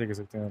खूबसूरत जिसे कह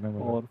सकते हैं आने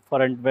वाला है। और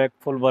फ्रंट बैक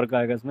फुल वर्क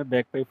आएगा इसमें,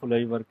 बैक पे ही फुल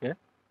हैवी वर्क है।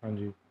 हाँ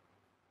जी,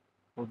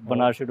 और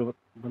बनारसी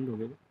दुपट्टा बंद हो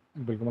गया।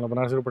 बिल्कुल, मतलब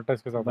बनारसी दुपट्टा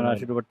इसके साथ आने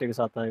बनारसी वाला दुपट्टे के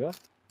साथ आएगा। है।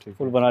 ठीक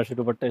फुल है, बनारसी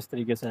दुपट्टा इस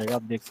तरीके से आएगा,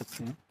 आप देख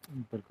सकते हैं।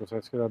 बिल्कुल सर,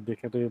 इसके साथ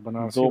देखें तो ये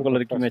बनारसी 2 कलर दुपट्टा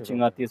की इसके मैचिंग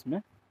साथ आती है इसमें।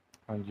 है।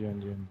 हाँ जी, हाँ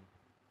जी, हाँ जी।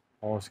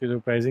 और इसकी जो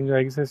प्राइसिंग जो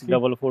आएगी सर इसकी?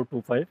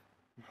 4425।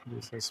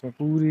 जी सर, इसमें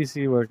पूरी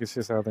सी वर्क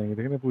इसके साथ आएंगे,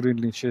 देखिए ना पूरी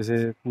नीचे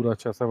से पूरा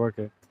अच्छा सा वर्क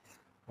है,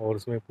 और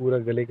इसमें पूरा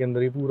गले के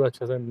अंदर ही पूरा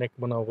अच्छा सा नेक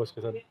बना होगा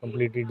इसके साथ,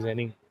 कम्प्लीटली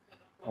डिजाइनिंग।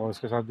 और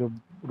इसके साथ जो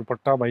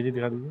दुपट्टा भाई जी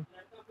दिखा दीजिए।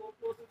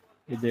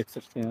 ये देख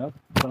सकते हैं आप,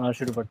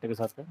 बनारसी दुपट्टे के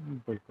साथ है।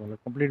 बिल्कुल, मतलब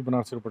कंप्लीट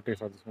बनारसी दुपट्टे के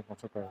साथ इसमें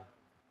कॉन्सेप्ट आएगा।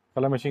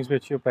 कलर मैचिंग भी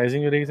अच्छी है।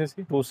 प्राइसिंग जो रहेगी सर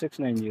इसकी?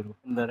 2690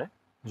 अंदर है।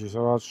 जी सर,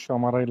 आज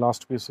हमारा ये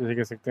लास्ट पीस इसे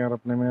कह सकते हैं, और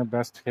अपने में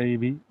बेस्ट है ये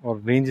भी,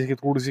 और रेंज इसकी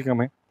थोड़ी सी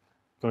कम है,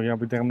 तो यहाँ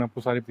अभी तक हमने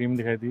आपको सारी प्रीमियम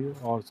दिखाई दी है।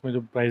 और इसमें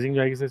जो प्राइसिंग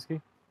जो आएगी सर इसकी?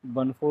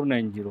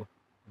 1490।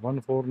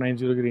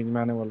 1490 की रेंज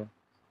में आने वाला है।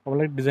 और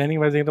मतलब डिज़ाइनिंग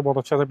वाइज देखें तो बहुत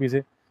अच्छा सा पीस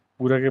है,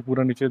 पूरा के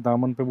पूरा नीचे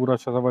दामन पे पूरा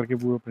अच्छा सा वर्क है,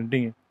 पूरा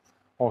प्रिंटिंग है,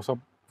 और सब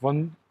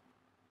वन,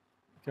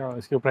 क्या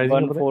इसकी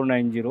प्राइसिंग पता है?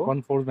 1490।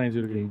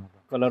 1490 की रेंज में।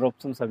 कलर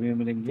ऑप्शन सभी में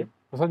मिलेंगे।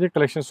 तो सर ये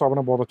कलेक्शन तो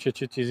आपने बहुत अच्छी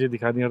अच्छी चीज़ें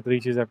दिखा दी, हर तरह की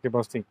चीज़ें आपके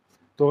पास थी।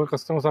 तो अगर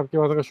कस्टमर्स आपके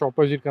पास अगर शॉप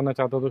पर विजिट करना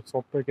चाहता है तो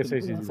शॉप पे कैसे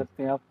बिल्कुल आ चीज़ें?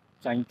 सकते हैं आप,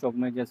 चाइन चौक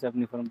में, जैसे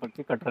अपनी फर्म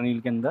पड़ती है कटरा नील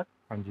के अंदर।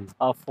 हाँ जी,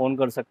 आप फ़ोन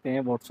कर सकते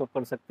हैं, व्हाट्सअप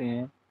कर सकते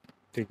हैं।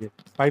 ठीक है।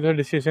 बाकी तो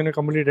डिस्क्रिप्शन में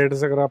कंप्लीट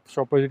एड्रेस, अगर आप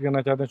शॉप पर विजिट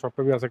करना चाहते हैं शॉप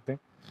पे भी आ सकते हैं।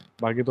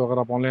 बाकी तो अगर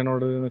आप ऑनलाइन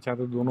ऑर्डर देना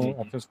चाहते हैं तो दोनों जी जी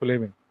ऑप्शंस खुले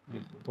हुए हैं।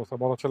 बिल्कुल। तो सर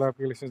बहुत अच्छा लगा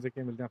आपके कलेक्शन देख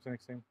के, मिलते हैं आपसे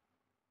next time.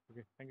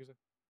 Okay, thank you sir.